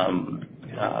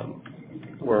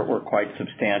were quite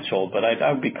substantial. But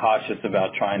I would be cautious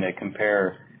about trying to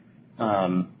compare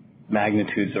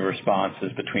magnitudes of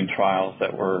responses between trials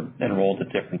that were enrolled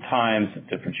at different times, at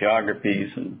different geographies,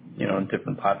 and in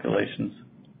different populations.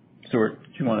 Stuart, do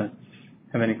you want to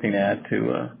have anything to add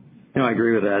to? I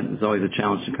agree with that. It's always a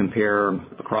challenge to compare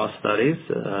across studies,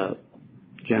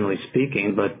 generally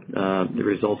speaking, but the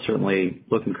results certainly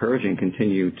look encouraging,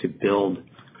 continue to build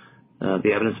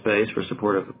the evidence base for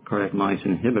support of cardiac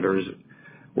myosin inhibitors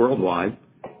worldwide.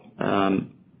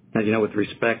 As you know, with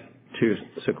respect to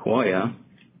Sequoia,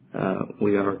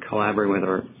 we are collaborating with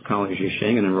our colleagues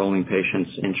Yixing and enrolling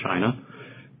patients in China.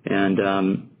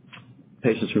 And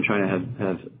patients from China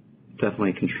have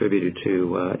definitely contributed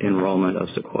to enrollment of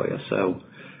Sequoia. So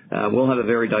we'll have a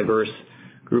very diverse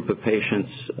group of patients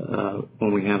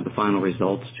when we have the final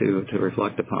results to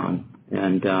reflect upon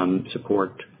and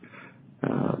support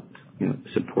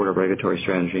a regulatory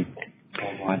strategy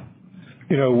worldwide.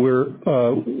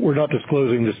 We're not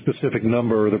disclosing the specific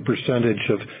number or the percentage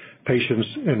of patients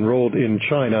enrolled in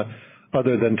China,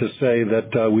 other than to say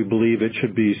that we believe it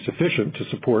should be sufficient to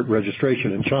support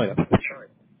registration in China.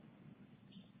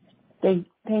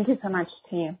 Thank you so much,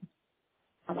 team.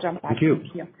 I'll jump back. Thank you.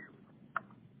 Thank you.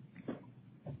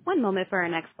 One moment for our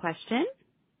next question.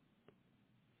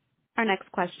 Our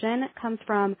next question comes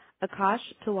from Akash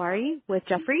Tewari with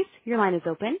Jefferies. Your line is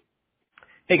open.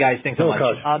 Hey, guys. Thanks so much.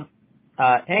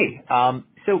 Akash.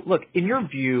 So look, in your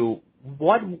view,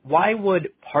 why would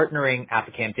partnering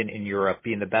aficamten in Europe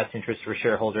be in the best interest for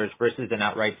shareholders versus an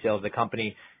outright sale of the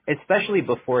company, especially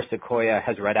before Sequoia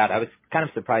has read out? I was kind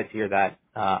of surprised to hear that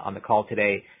on the call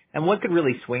today. And what could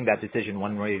really swing that decision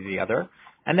one way or the other?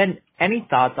 And then any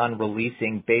thoughts on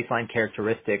releasing baseline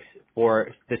characteristics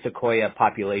for the Sequoia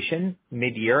population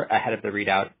mid-year ahead of the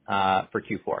readout for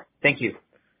Q4? Thank you.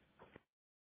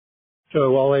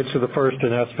 So I'll answer the first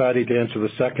and ask Fady to answer the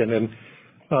second. And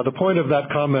the point of that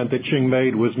comment that Ching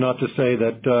made was not to say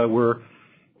that we're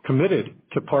committed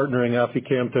to partnering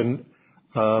aficamten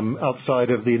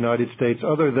outside of the United States,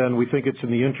 other than we think it's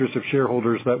in the interest of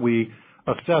shareholders that we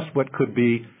assess what could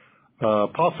be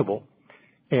possible.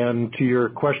 And to your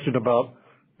question about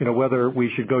whether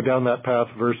we should go down that path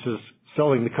versus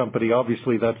selling the company,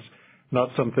 obviously that's not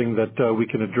something that we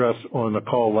can address on a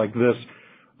call like this,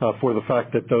 for the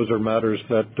fact that those are matters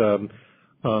that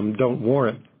don't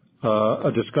warrant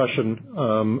a discussion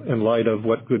in light of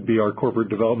what could be our corporate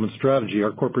development strategy.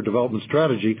 Our corporate development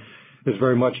strategy is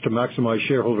very much to maximize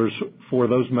shareholders for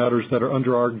those matters that are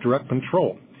under our direct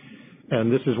control.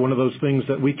 And this is one of those things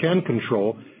that we can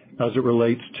control as it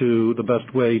relates to the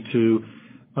best way to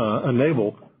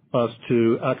enable us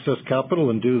to access capital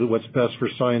and do what's best for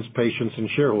science, patients, and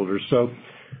shareholders. So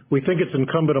we think it's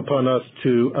incumbent upon us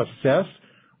to assess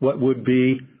what would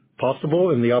be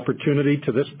possible in the opportunity.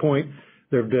 To this point,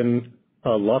 there have been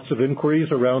lots of inquiries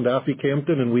around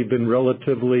aficamten, and we've been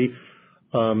relatively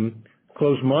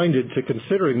close-minded to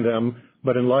considering them.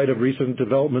 But in light of recent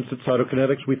developments at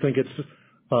Cytokinetics, we think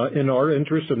it's in our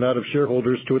interest and that of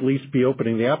shareholders to at least be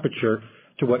opening the aperture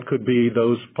to what could be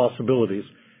those possibilities.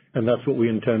 And that's what we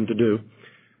intend to do.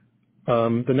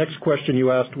 The next question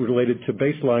you asked related to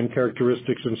baseline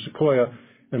characteristics in Sequoia,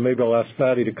 and maybe I'll ask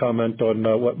Fady to comment on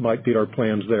what might be our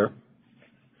plans there.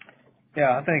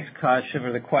 Yeah, thanks, Akash,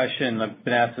 for the question. I've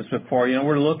been asked this before.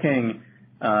 We're looking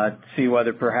to see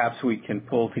whether perhaps we can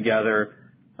pull together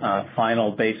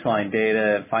final baseline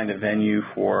data and find a venue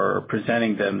for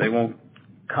presenting them. They won't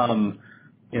come,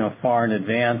 far in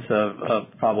advance of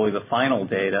probably the final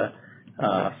data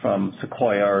from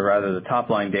Sequoia, or rather the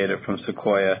top-line data from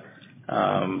Sequoia.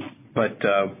 But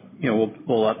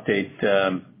we'll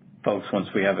update folks once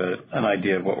we have an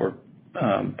idea of what we're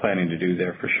planning to do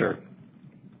there for sure.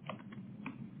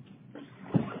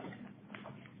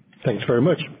 Thanks very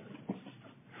much.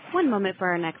 One moment for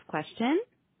our next question.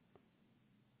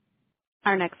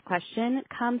 Our next question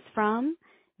comes from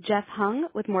Jeff Hung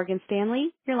with Morgan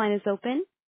Stanley. Your line is open.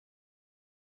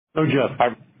 Hello, Jeff.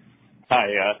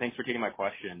 Hi. Thanks for taking my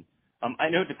question. I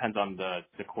know it depends on the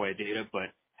Sequoia data, but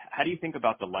how do you think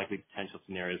about the likely potential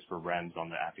scenarios for REMS on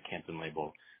the aficamten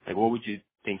label? Like, what would you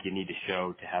think you need to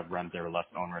show to have REMS that are less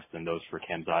onerous than those for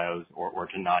Camzyos, or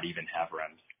to not even have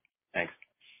REMS? Thanks.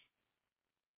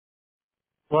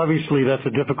 Well, obviously, that's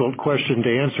a difficult question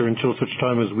to answer until such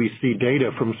time as we see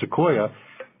data from Sequoia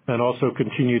and also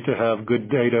continue to have good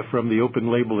data from the open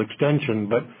label extension.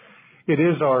 But it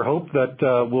is our hope that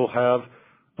we'll have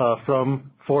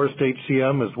from Forest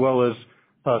HCM as well as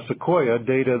Sequoia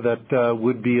data that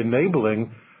would be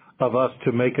enabling of us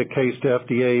to make a case to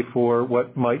FDA for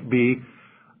what might be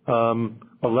a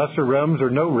lesser REMS or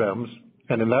no REMS.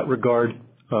 And in that regard,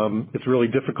 it's really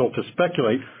difficult to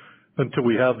speculate until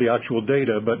we have the actual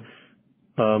data. But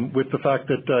with the fact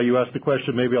that you asked the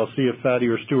question, maybe I'll see if Fady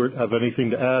or Stuart have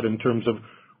anything to add in terms of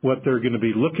what they're going to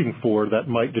be looking for that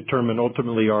might determine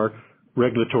ultimately our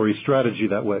regulatory strategy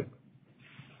that way.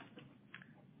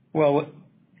 Well,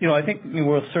 I think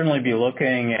we'll certainly be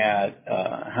looking at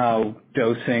how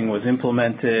dosing was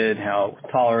implemented, how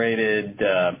tolerated,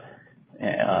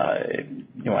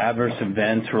 adverse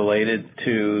events related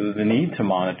to the need to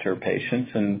monitor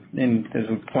patients. And as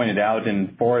we pointed out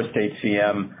in Forest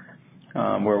HCM,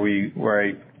 where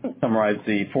I summarized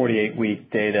the 48-week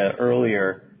data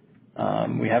earlier,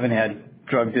 we haven't had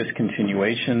drug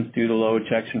discontinuations due to low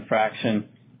ejection fraction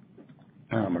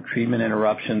or treatment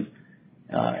interruptions.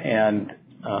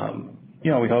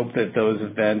 We hope that those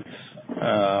events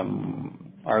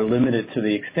are limited to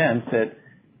the extent that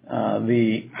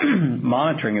the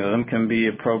monitoring of them can be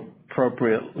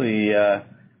appropriately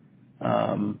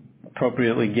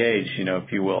gauged,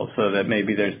 if you will, so that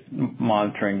maybe there's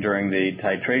monitoring during the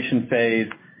titration phase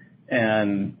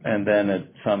and then at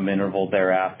some interval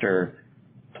thereafter,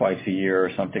 twice a year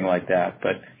or something like that.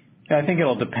 But I think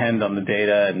it'll depend on the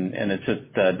data, and it's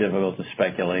just difficult to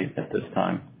speculate at this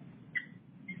time.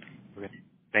 Okay.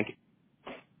 Thank you.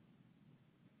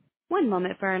 One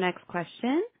moment for our next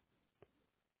question.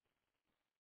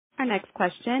 Our next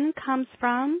question comes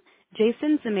from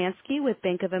Jason Zemansky with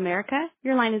Bank of America.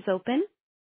 Your line is open.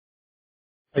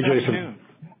 Hey, Jason. Good afternoon.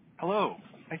 Hello.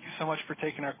 Thank you so much for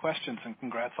taking our questions, and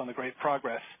congrats on the great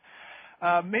progress.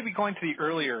 Maybe going to the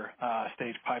earlier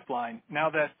stage pipeline.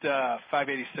 Now that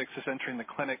 586 is entering the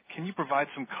clinic, can you provide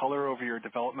some color over your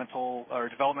development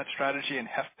strategy in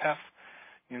HFpEF?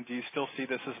 Do you still see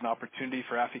this as an opportunity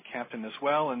for aficamten as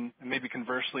well? And maybe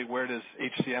conversely, where does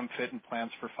HCM fit in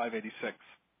plans for 586?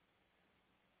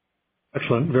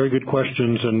 Excellent. Very good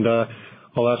questions. And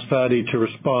I'll ask Fady to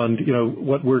respond.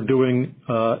 What we're doing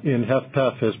in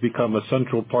HFpEF has become a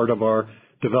central part of our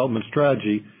development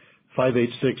strategy.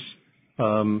 586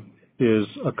 is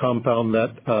a compound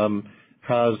that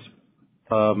has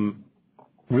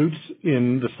roots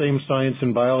in the same science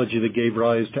and biology that gave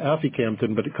rise to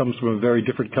aficamten, but it comes from a very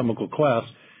different chemical class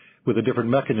with a different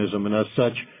mechanism. And as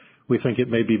such, we think it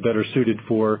may be better suited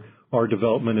for our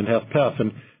development in HFpEF.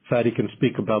 And Fady can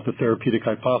speak about the therapeutic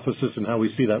hypothesis and how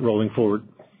we see that rolling forward.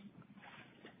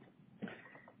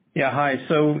 Yeah, hi.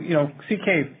 So,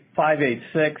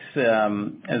 CK-586,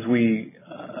 as we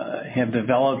have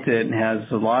developed it,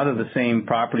 has a lot of the same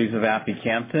properties of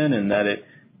aficamten in that it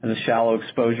has a shallow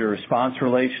exposure-response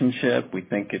relationship. We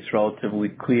think it's relatively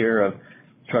clear of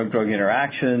drug-drug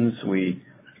interactions. We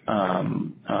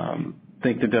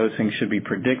think the dosing should be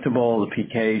predictable. The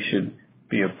PK should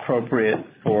be appropriate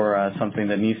for something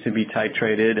that needs to be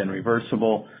titrated and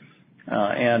reversible.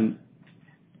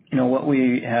 What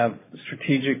we have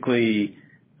strategically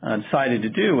decided to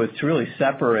do is to really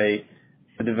separate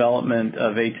the development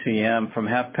of HCM from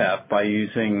HFpEF by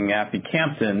using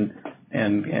aficamten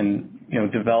and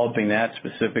developing that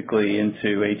specifically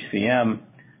into HCM.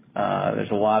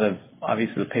 There's a lot of,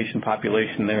 obviously the patient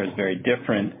population there is very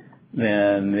different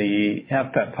than the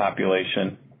HFpEF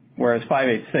population, whereas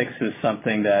 586 is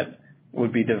something that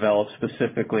would be developed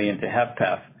specifically into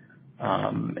HFpEF,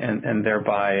 and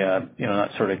thereby,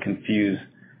 not sort of confuse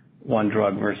one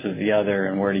drug versus the other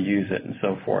and where to use it and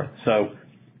so forth. So,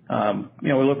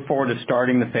 we look forward to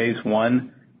starting the phase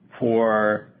 1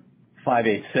 for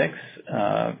 586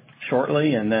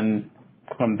 shortly, and then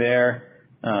from there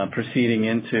proceeding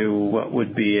into what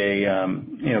would be a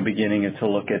beginning to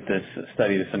look at this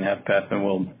study this in HFpEF, and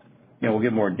we'll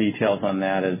get more details on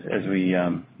that as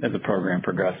the program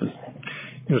progresses.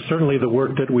 Certainly the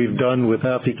work that we've done with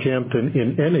aficamten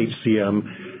in NHCM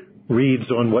reads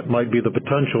on what might be the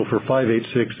potential for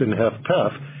 586 in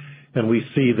HFpEF, and we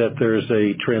see that there's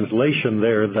a translation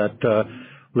there that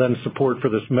lends support for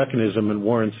this mechanism and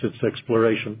warrants its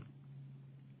exploration.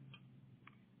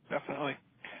 Definitely.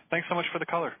 Thanks so much for the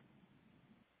color.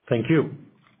 Thank you.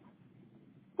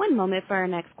 One moment for our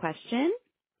next question.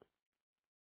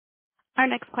 Our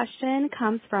next question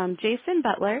comes from Jason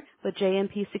Butler with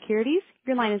JMP Securities.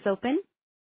 Your line is open.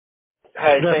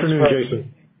 Hi, Good afternoon,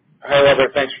 Jason. Hi,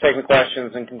 Robert. Thanks for taking the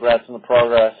questions and congrats on the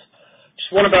progress.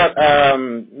 Just one about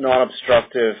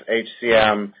non-obstructive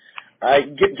HCM.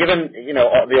 Given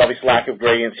the obvious lack of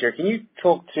gradients here, can you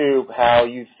talk to how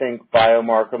you think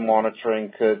biomarker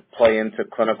monitoring could play into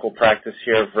clinical practice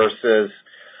here versus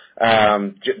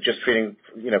just treating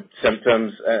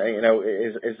symptoms?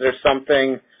 Is there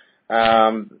something?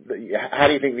 How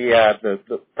do you think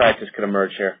the practice could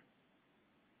emerge here?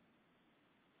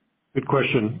 Good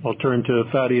question. I'll turn to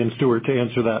Fady and Stuart to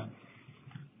answer that.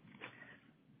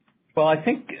 Well, I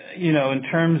think, in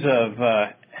terms of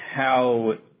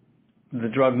how the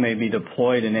drug may be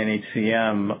deployed in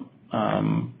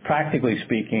NHCM, practically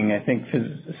speaking, I think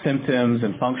symptoms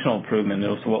and functional improvement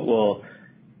is what will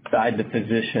guide the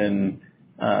physician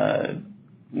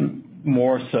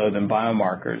more so than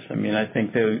biomarkers. I mean, I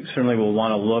think they certainly will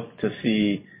want to look to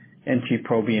see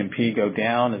NT-proBNP go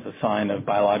down as a sign of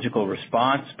biological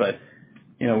response, but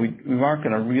we aren't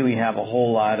going to really have a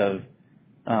whole lot of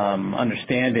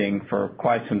understanding for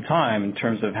quite some time in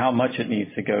terms of how much it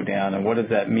needs to go down and what does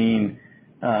that mean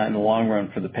in the long run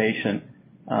for the patient.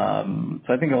 So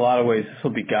I think in a lot of ways this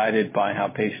will be guided by how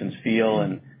patients feel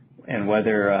and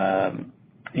whether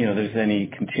there's any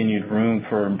continued room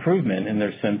for improvement in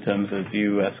their symptoms as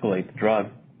you escalate the drug.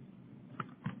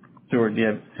 Stuart, do you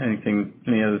have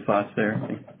any other thoughts there?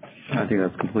 I think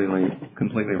that's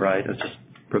completely right. It just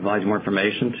provides more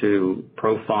information to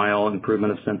profile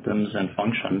improvement of symptoms and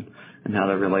function and how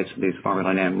that relates to these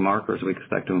pharmacodynamic markers we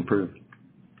expect to improve.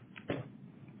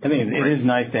 I think it is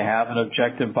nice to have an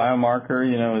objective biomarker,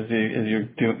 as you're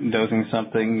dosing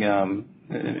something.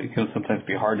 It can sometimes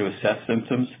be hard to assess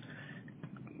symptoms.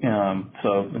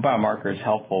 So the biomarker is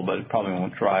helpful, but it probably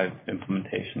won't drive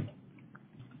implementation.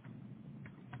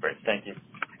 Great. Thank you.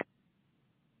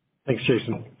 Thanks,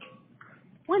 Jason.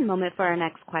 One moment for our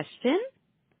next question.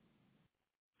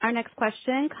 Our next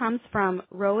question comes from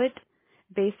Rohit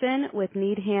Basin with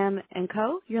Needham &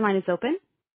 Co. Your line is open.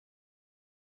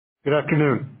 Good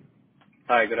afternoon.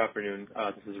 Hi, good afternoon.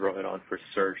 This is Rohit on for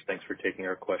Serge. Thanks for taking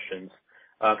our questions.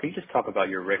 Can you just talk about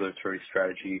your regulatory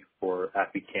strategy for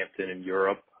aficamten in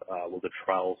Europe? Will the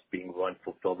trials being run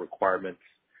fulfill requirements,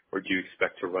 or do you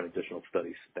expect to run additional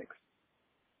studies? Thanks.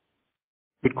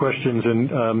 Good questions.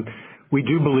 And we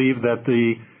do believe that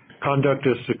the conduct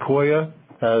of Sequoia,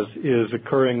 as is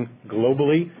occurring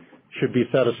globally, should be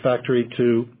satisfactory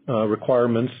to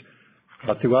requirements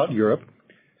throughout Europe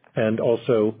and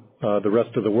also the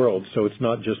rest of the world. So it's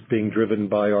not just being driven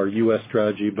by our U.S.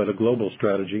 strategy, but a global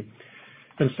strategy.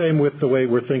 And same with the way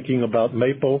we're thinking about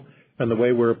MAPLE and the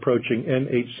way we're approaching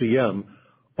NHCM.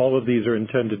 All of these are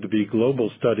intended to be global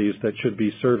studies that should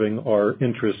be serving our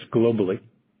interests globally.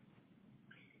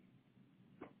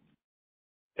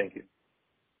 Thank you.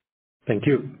 Thank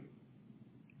you.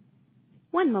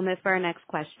 One moment for our next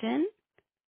question.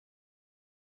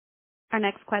 Our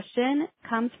next question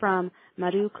comes from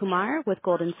Madhu Kumar with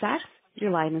Goldman Sachs.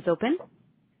 Your line is open.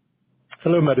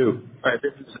 Hello, Madhu. Hi,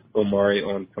 this is Omari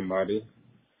on from Madhu.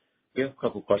 We have a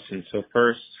couple questions. So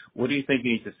first, what do you think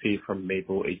you need to see from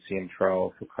MAPLE HCM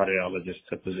trial for cardiologists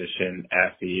to position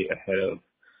afi ahead of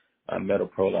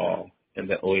metoprolol in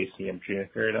the OHCM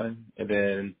treatment paradigm? And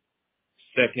then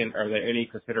second, are there any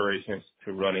considerations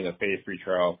to running a phase 3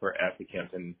 trial for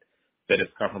aficamten that is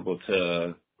comparable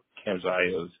to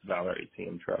Camzyos VALOR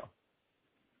HCM trial?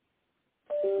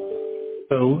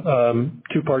 So,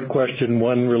 two-part question.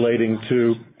 One relating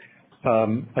to,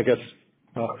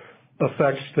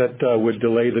 effects that would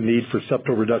delay the need for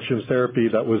septal reduction therapy.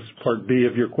 That was part B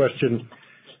of your question.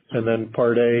 And then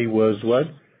part A was what?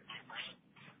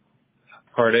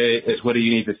 Part A is what do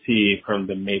you need to see from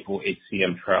the MAPLE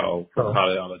HCM trial for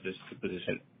cardiologists to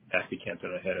position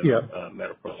aficamten ahead of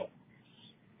metoprolol?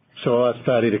 So I'll ask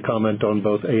Fady to comment on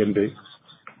both A and B.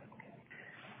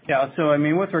 Yeah, so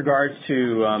with regards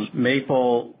to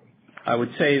MAPLE, I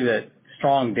would say that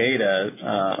strong data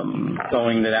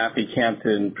showing that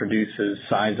aficamten produces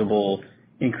sizable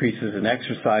increases in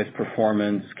exercise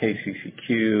performance,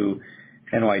 KCCQ,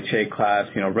 NYHA class,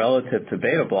 relative to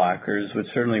beta blockers would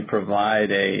certainly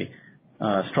provide a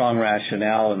strong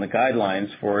rationale in the guidelines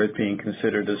for it being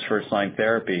considered as first-line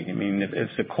therapy. If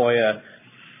Sequoia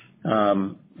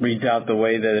reads out the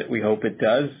way that we hope it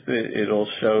does, it'll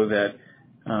show that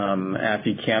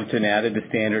aficamten added to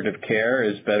standard of care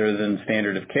is better than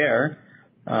standard of care.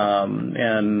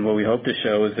 And what we hope to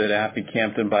show is that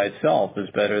aficamten by itself is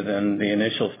better than the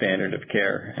initial standard of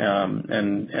care,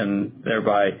 and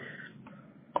thereby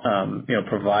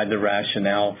provide the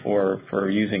rationale for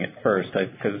using it first.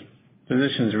 Because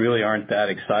physicians really aren't that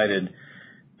excited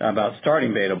about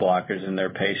starting beta blockers in their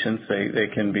patients. They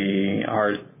can be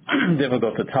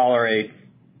difficult to tolerate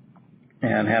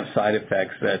and have side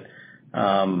effects that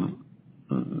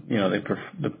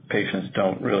the patients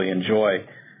don't really enjoy.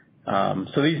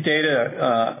 So these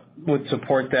data would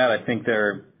support that. I think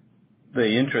the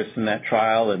interest in that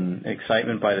trial and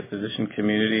excitement by the physician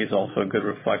community is also a good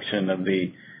reflection of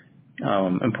the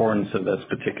importance of this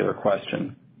particular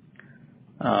question.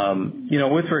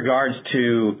 With regards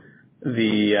to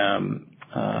the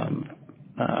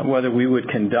whether we would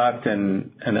conduct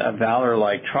a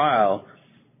Valor-like trial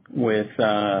with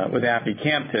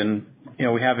aficamten,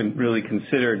 we haven't really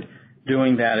considered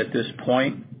doing that at this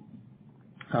point.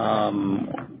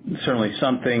 Certainly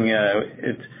something,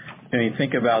 when you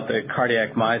think about the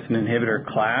cardiac myosin inhibitor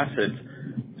class,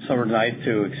 it's sort of nice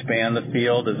to expand the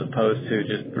field as opposed to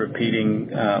just repeating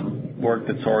work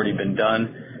that's already been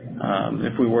done.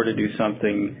 If we were to do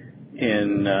something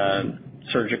in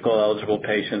surgical eligible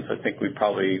patients, I think we'd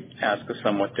probably ask a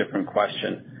somewhat different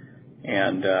question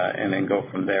and then go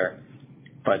from there.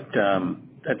 But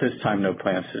at this time, no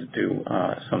plans to do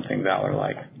something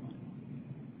Valor-like.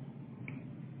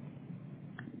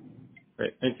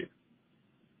 Great. Thank you.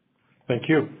 Thank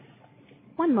you.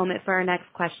 One moment for our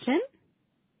next question.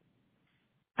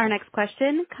 Our next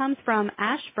question comes from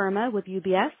Ash Verma with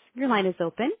UBS. Your line is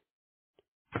open.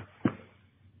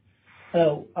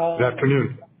 Hello. Good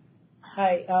afternoon.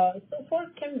 Hi. So for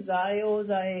Camzyos,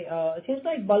 it seems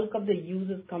like bulk of the use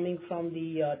is coming from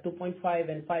the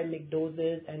 2.5 and 5 mg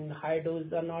doses, and higher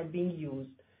doses are not being used.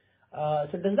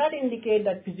 So does that indicate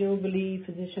that presumably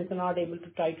physicians are not able to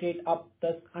titrate up,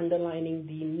 thus underlining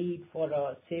the need for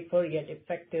a safer yet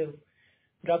effective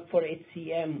drug for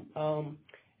HCM?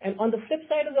 And on the flip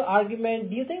side of the argument,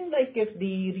 do you think if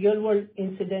the real-world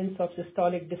incidence of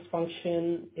systolic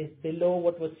dysfunction is below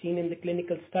what was seen in the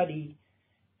clinical study,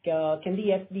 can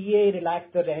the FDA relax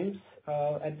the REMS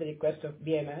at the request of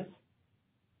BMS?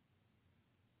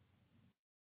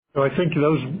 So I think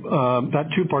that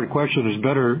two-part question is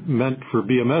better meant for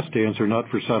BMS to answer, not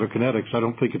for Cytokinetics. I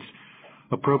don't think it's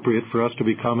appropriate for us to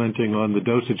be commenting on the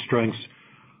dosage strengths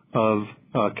of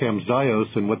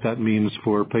Camzyos and what that means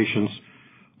for patients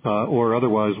or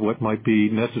otherwise what might be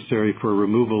necessary for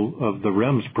removal of the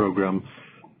REMS program.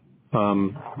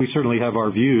 We certainly have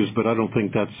our views, but I don't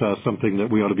think that's something that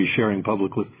we ought to be sharing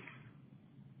publicly.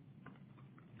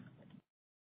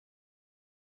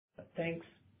 Thanks.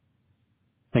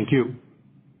 Thank you.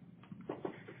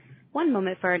 One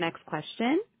moment for our next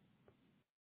question.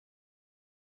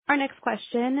 Our next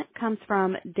question comes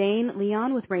from Dane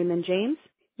Leon with Raymond James.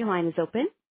 Your line is open.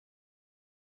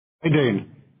 Hey,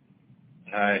 Dane.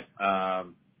 Hi.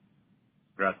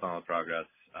 Congrats on the progress.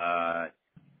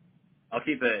 I'll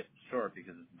keep it short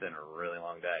because it's been a really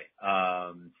long day.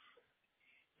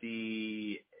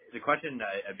 The question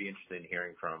I'd be interested in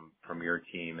hearing from your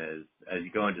team is, as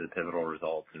you go into the pivotal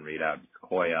results and read out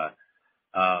Sequoia,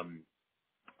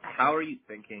 how are you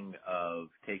thinking of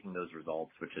taking those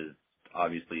results, which is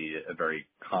obviously a very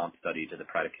comp study to the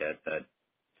predicate that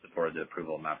supported the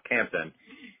approval of mavacamten,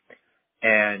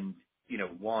 and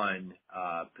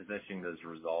positioning those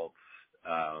results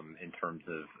in terms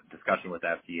of discussion with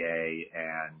FDA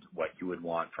and what you would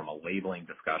want from a labeling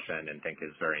discussion and think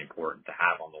is very important to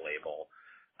have on the label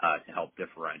to help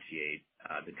differentiate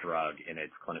the drug in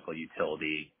its clinical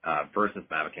utility versus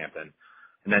mavacamten.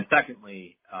 And then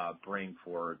secondly, bring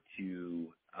forward to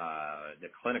the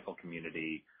clinical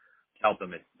community to help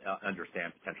them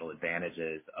understand potential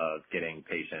advantages of getting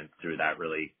patients through that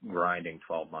really grinding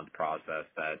 12-month process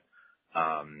that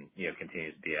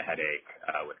continues to be a headache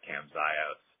with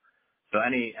Camzyos. So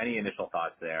any initial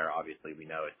thoughts there? Obviously, we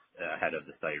know it's ahead of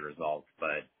the study results,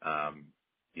 but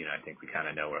I think we kind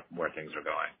of know where things are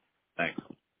going. Thanks.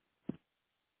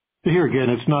 Here again,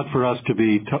 it's not for us to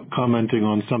be commenting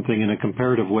on something in a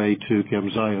comparative way to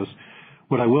Camzyos.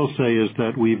 What I will say is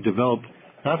that we've developed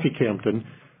aficamten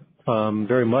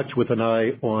very much with an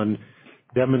eye on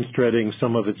demonstrating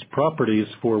some of its properties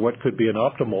for what could be an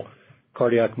optimal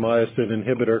cardiac myosin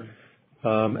inhibitor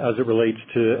as it relates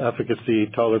to efficacy,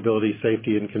 tolerability,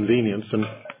 safety, and convenience. And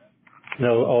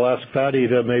I'll ask Fady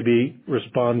to maybe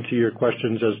respond to your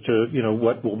questions as to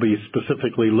what we'll be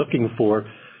specifically looking for,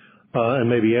 and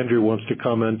maybe Andrew wants to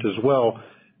comment as well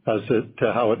as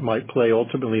to how it might play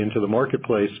ultimately into the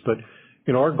marketplace. But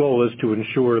our goal is to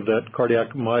ensure that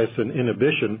cardiac myosin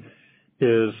inhibition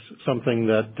is something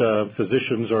that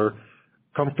physicians are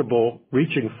comfortable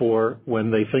reaching for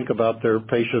when they think about their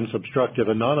patients, obstructive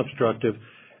and non-obstructive,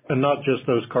 and not just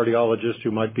those cardiologists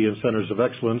who might be in centers of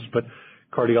excellence, but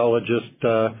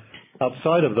cardiologists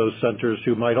outside of those centers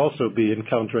who might also be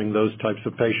encountering those types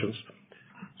of patients.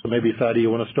 So maybe, Fady, you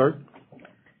want to start?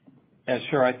 Yeah,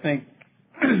 sure. I think,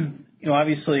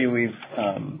 obviously we're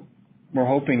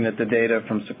hoping that the data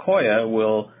from Sequoia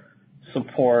will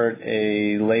support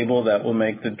a label that will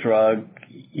make the drug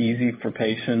easy for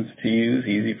patients to use,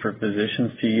 easy for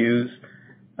physicians to use,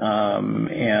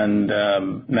 and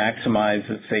maximize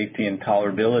its safety and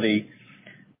tolerability.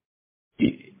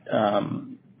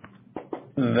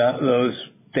 Those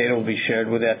data will be shared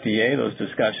with FDA. Those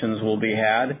discussions will be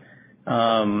had.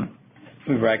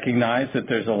 We recognize that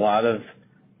there's a lot of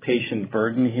patient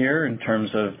burden here in terms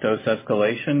of dose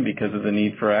escalation because of the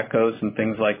need for echoes and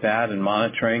things like that and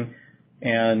monitoring.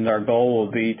 And our goal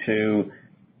will be to,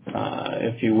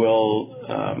 if you will,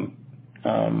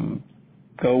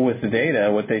 go with the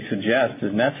data, what they suggest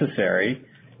is necessary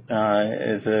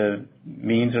as a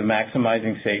means of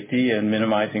maximizing safety and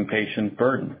minimizing patient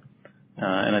burden.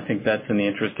 And I think that's in the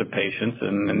interest of patients,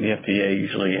 and the FDA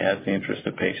usually has the interest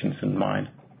of patients in mind.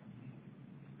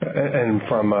 And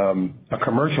from a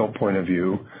commercial point of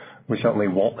view, we certainly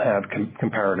won't have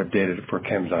comparative data for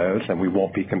Camzyos, and we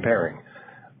won't be comparing.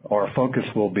 Our focus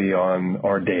will be on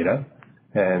our data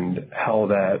and how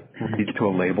that leads to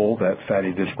a label that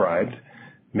Fady described,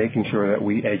 making sure that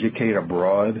we educate a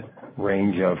broad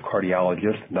range of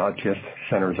cardiologists, not just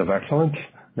centers of excellence,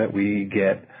 that we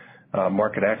get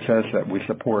market access, that we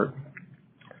support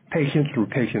patients through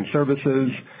patient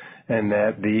services, and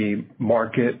that the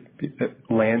market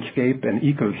landscape and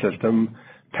ecosystem,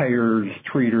 payers,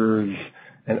 treaters,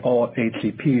 and all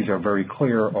HCPs are very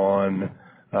clear on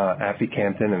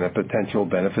aficamten and the potential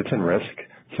benefits and risk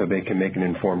so they can make an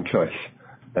informed choice.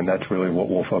 And that's really what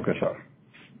we'll focus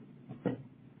on.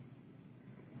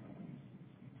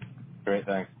 Great,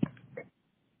 thanks.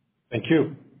 Thank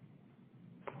you.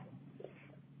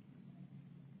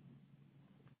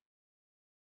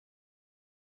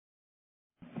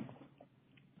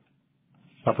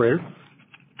 Operator?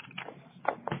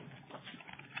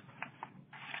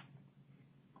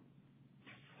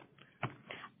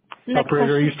 Next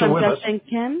Operator, are you still with us? Justin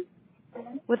Kim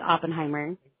with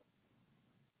Oppenheimer.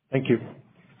 Thank you.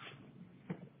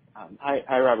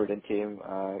 Hi, Robert and team.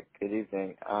 Good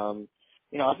evening. I'll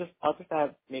just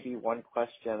have maybe one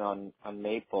question on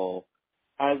MAPLE.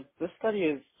 As this study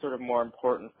is sort of more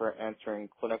important for answering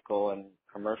clinical and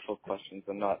commercial questions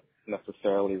and not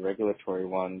necessarily regulatory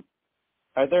ones,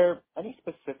 are there any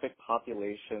specific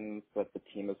populations that the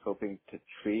team is hoping to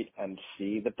treat and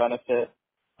see the benefit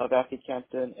of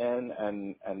aficamten in,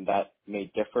 and that may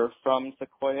differ from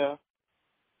Sequoia?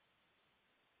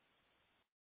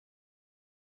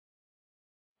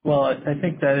 Well, I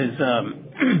think that is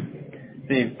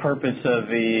the purpose of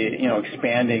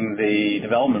expanding the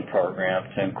development program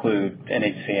to include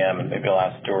NHCM, and maybe I'll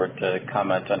ask Stuart to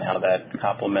comment on how that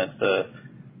complements the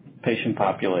patient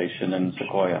population in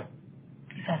Sequoia.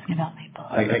 He's asking about MAPLE.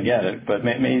 I get it, but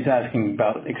he's asking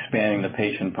about expanding the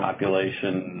patient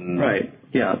population. Right.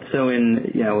 Yeah. So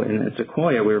in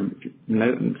Sequoia, we're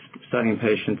studying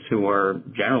patients who are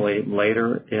generally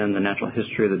later in the natural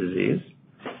history of the disease.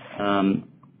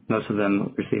 Most of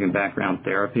them receiving background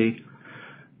therapy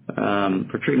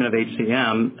for treatment of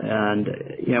HCM,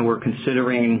 and we're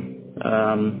considering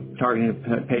targeting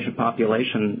a patient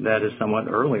population that is somewhat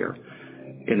earlier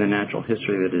in the natural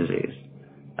history of the disease.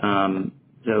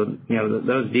 So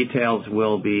those details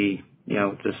will be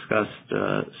discussed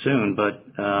soon, but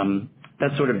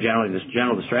that's sort of generally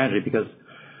the strategy, because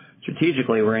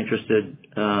strategically we're interested,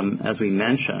 as we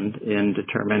mentioned, in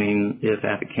determining if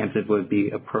aficamten would be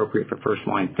appropriate for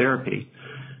first-line therapy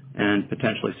and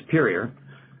potentially superior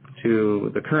to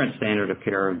the current standard of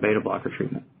care of beta blocker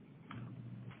treatment.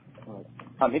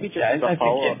 Maybe just a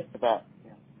follow-up to that.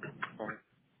 Sorry.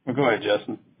 Go ahead,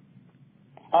 Justin.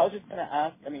 I was just going to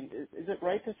ask, is it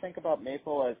right to think about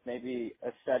MAPLE as maybe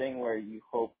a setting where you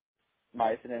hope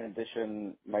myosin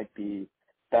inhibition might be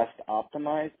best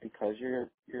optimized because you're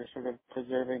sort of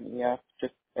preserving EF,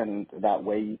 and that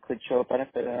way you could show a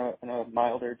benefit in a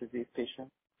milder disease patient?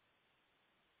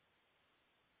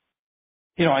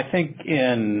 I think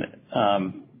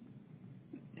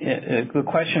the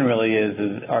question really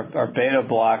is are beta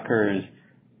blockers,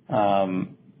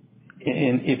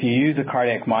 if you use a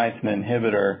cardiac myosin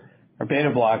inhibitor, are beta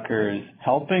blockers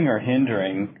helping or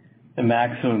hindering the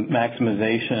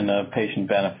maximization of patient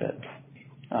benefit?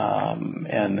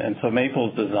 And so MAPLE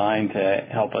is designed to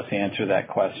help us answer that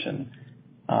question.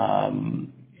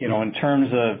 In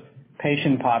terms of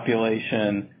patient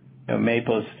population,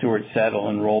 MAPLE, as Stuart said, will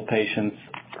enroll patients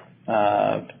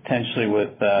potentially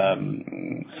with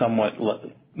somewhat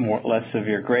less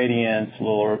severe gradients, a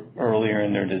little earlier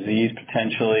in their disease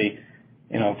potentially.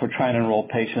 if we're trying to enroll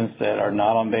patients that are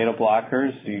not on beta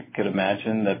blockers, you could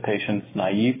imagine that patients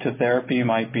naive to therapy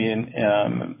might be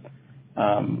in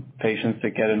patients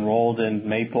that get enrolled in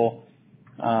MAPLE.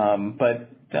 But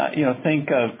if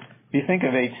you think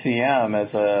of HCM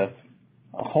as a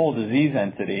whole disease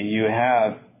entity, you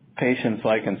have patients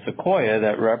like in Sequoia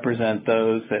that represent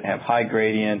those that have high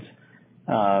gradients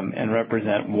and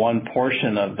represent one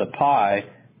portion of the pie,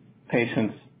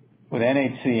 patients with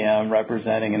NHCM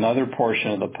representing another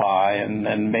portion of the pie, and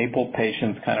then MAPLE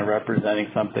patients kind of representing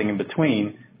something in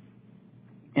between,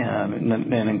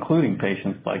 and including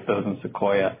patients like those in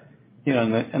Sequoia.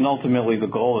 And ultimately the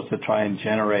goal is to try and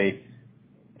generate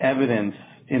evidence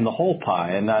in the whole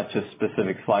pie and not just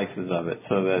specific slices of it,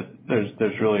 so that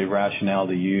there's really rationale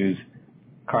to use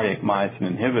cardiac myosin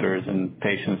inhibitors in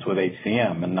patients with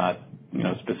HCM and not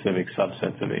specific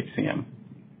subsets of HCM.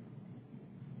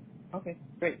 Okay,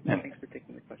 great. Yeah. Thanks for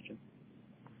taking the question.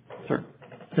 Sure.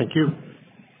 Thank you.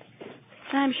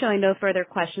 I'm showing no further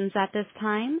questions at this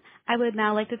time. I would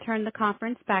now like to turn the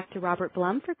conference back to Robert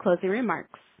Blum for closing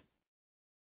remarks.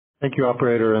 Thank you,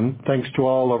 operator, and thanks to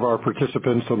all of our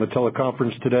participants on the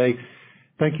teleconference today.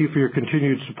 Thank you for your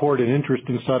continued support and interest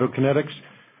in Cytokinetics.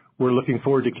 We're looking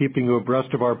forward to keeping you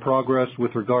abreast of our progress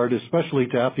with regard especially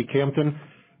to aficamten,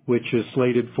 which is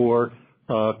slated for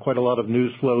quite a lot of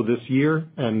news flow this year,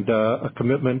 and a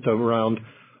commitment around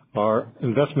our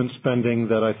investment spending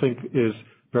that I think is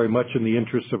very much in the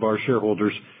interest of our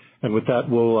shareholders. And with that,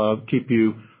 we'll keep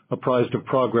you apprised of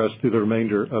progress through the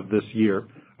remainder of this year.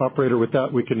 Operator, with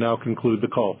that, we can now conclude the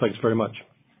call. Thanks very much.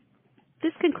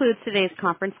 This concludes today's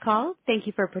conference call. Thank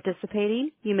you for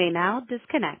participating. You may now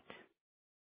disconnect.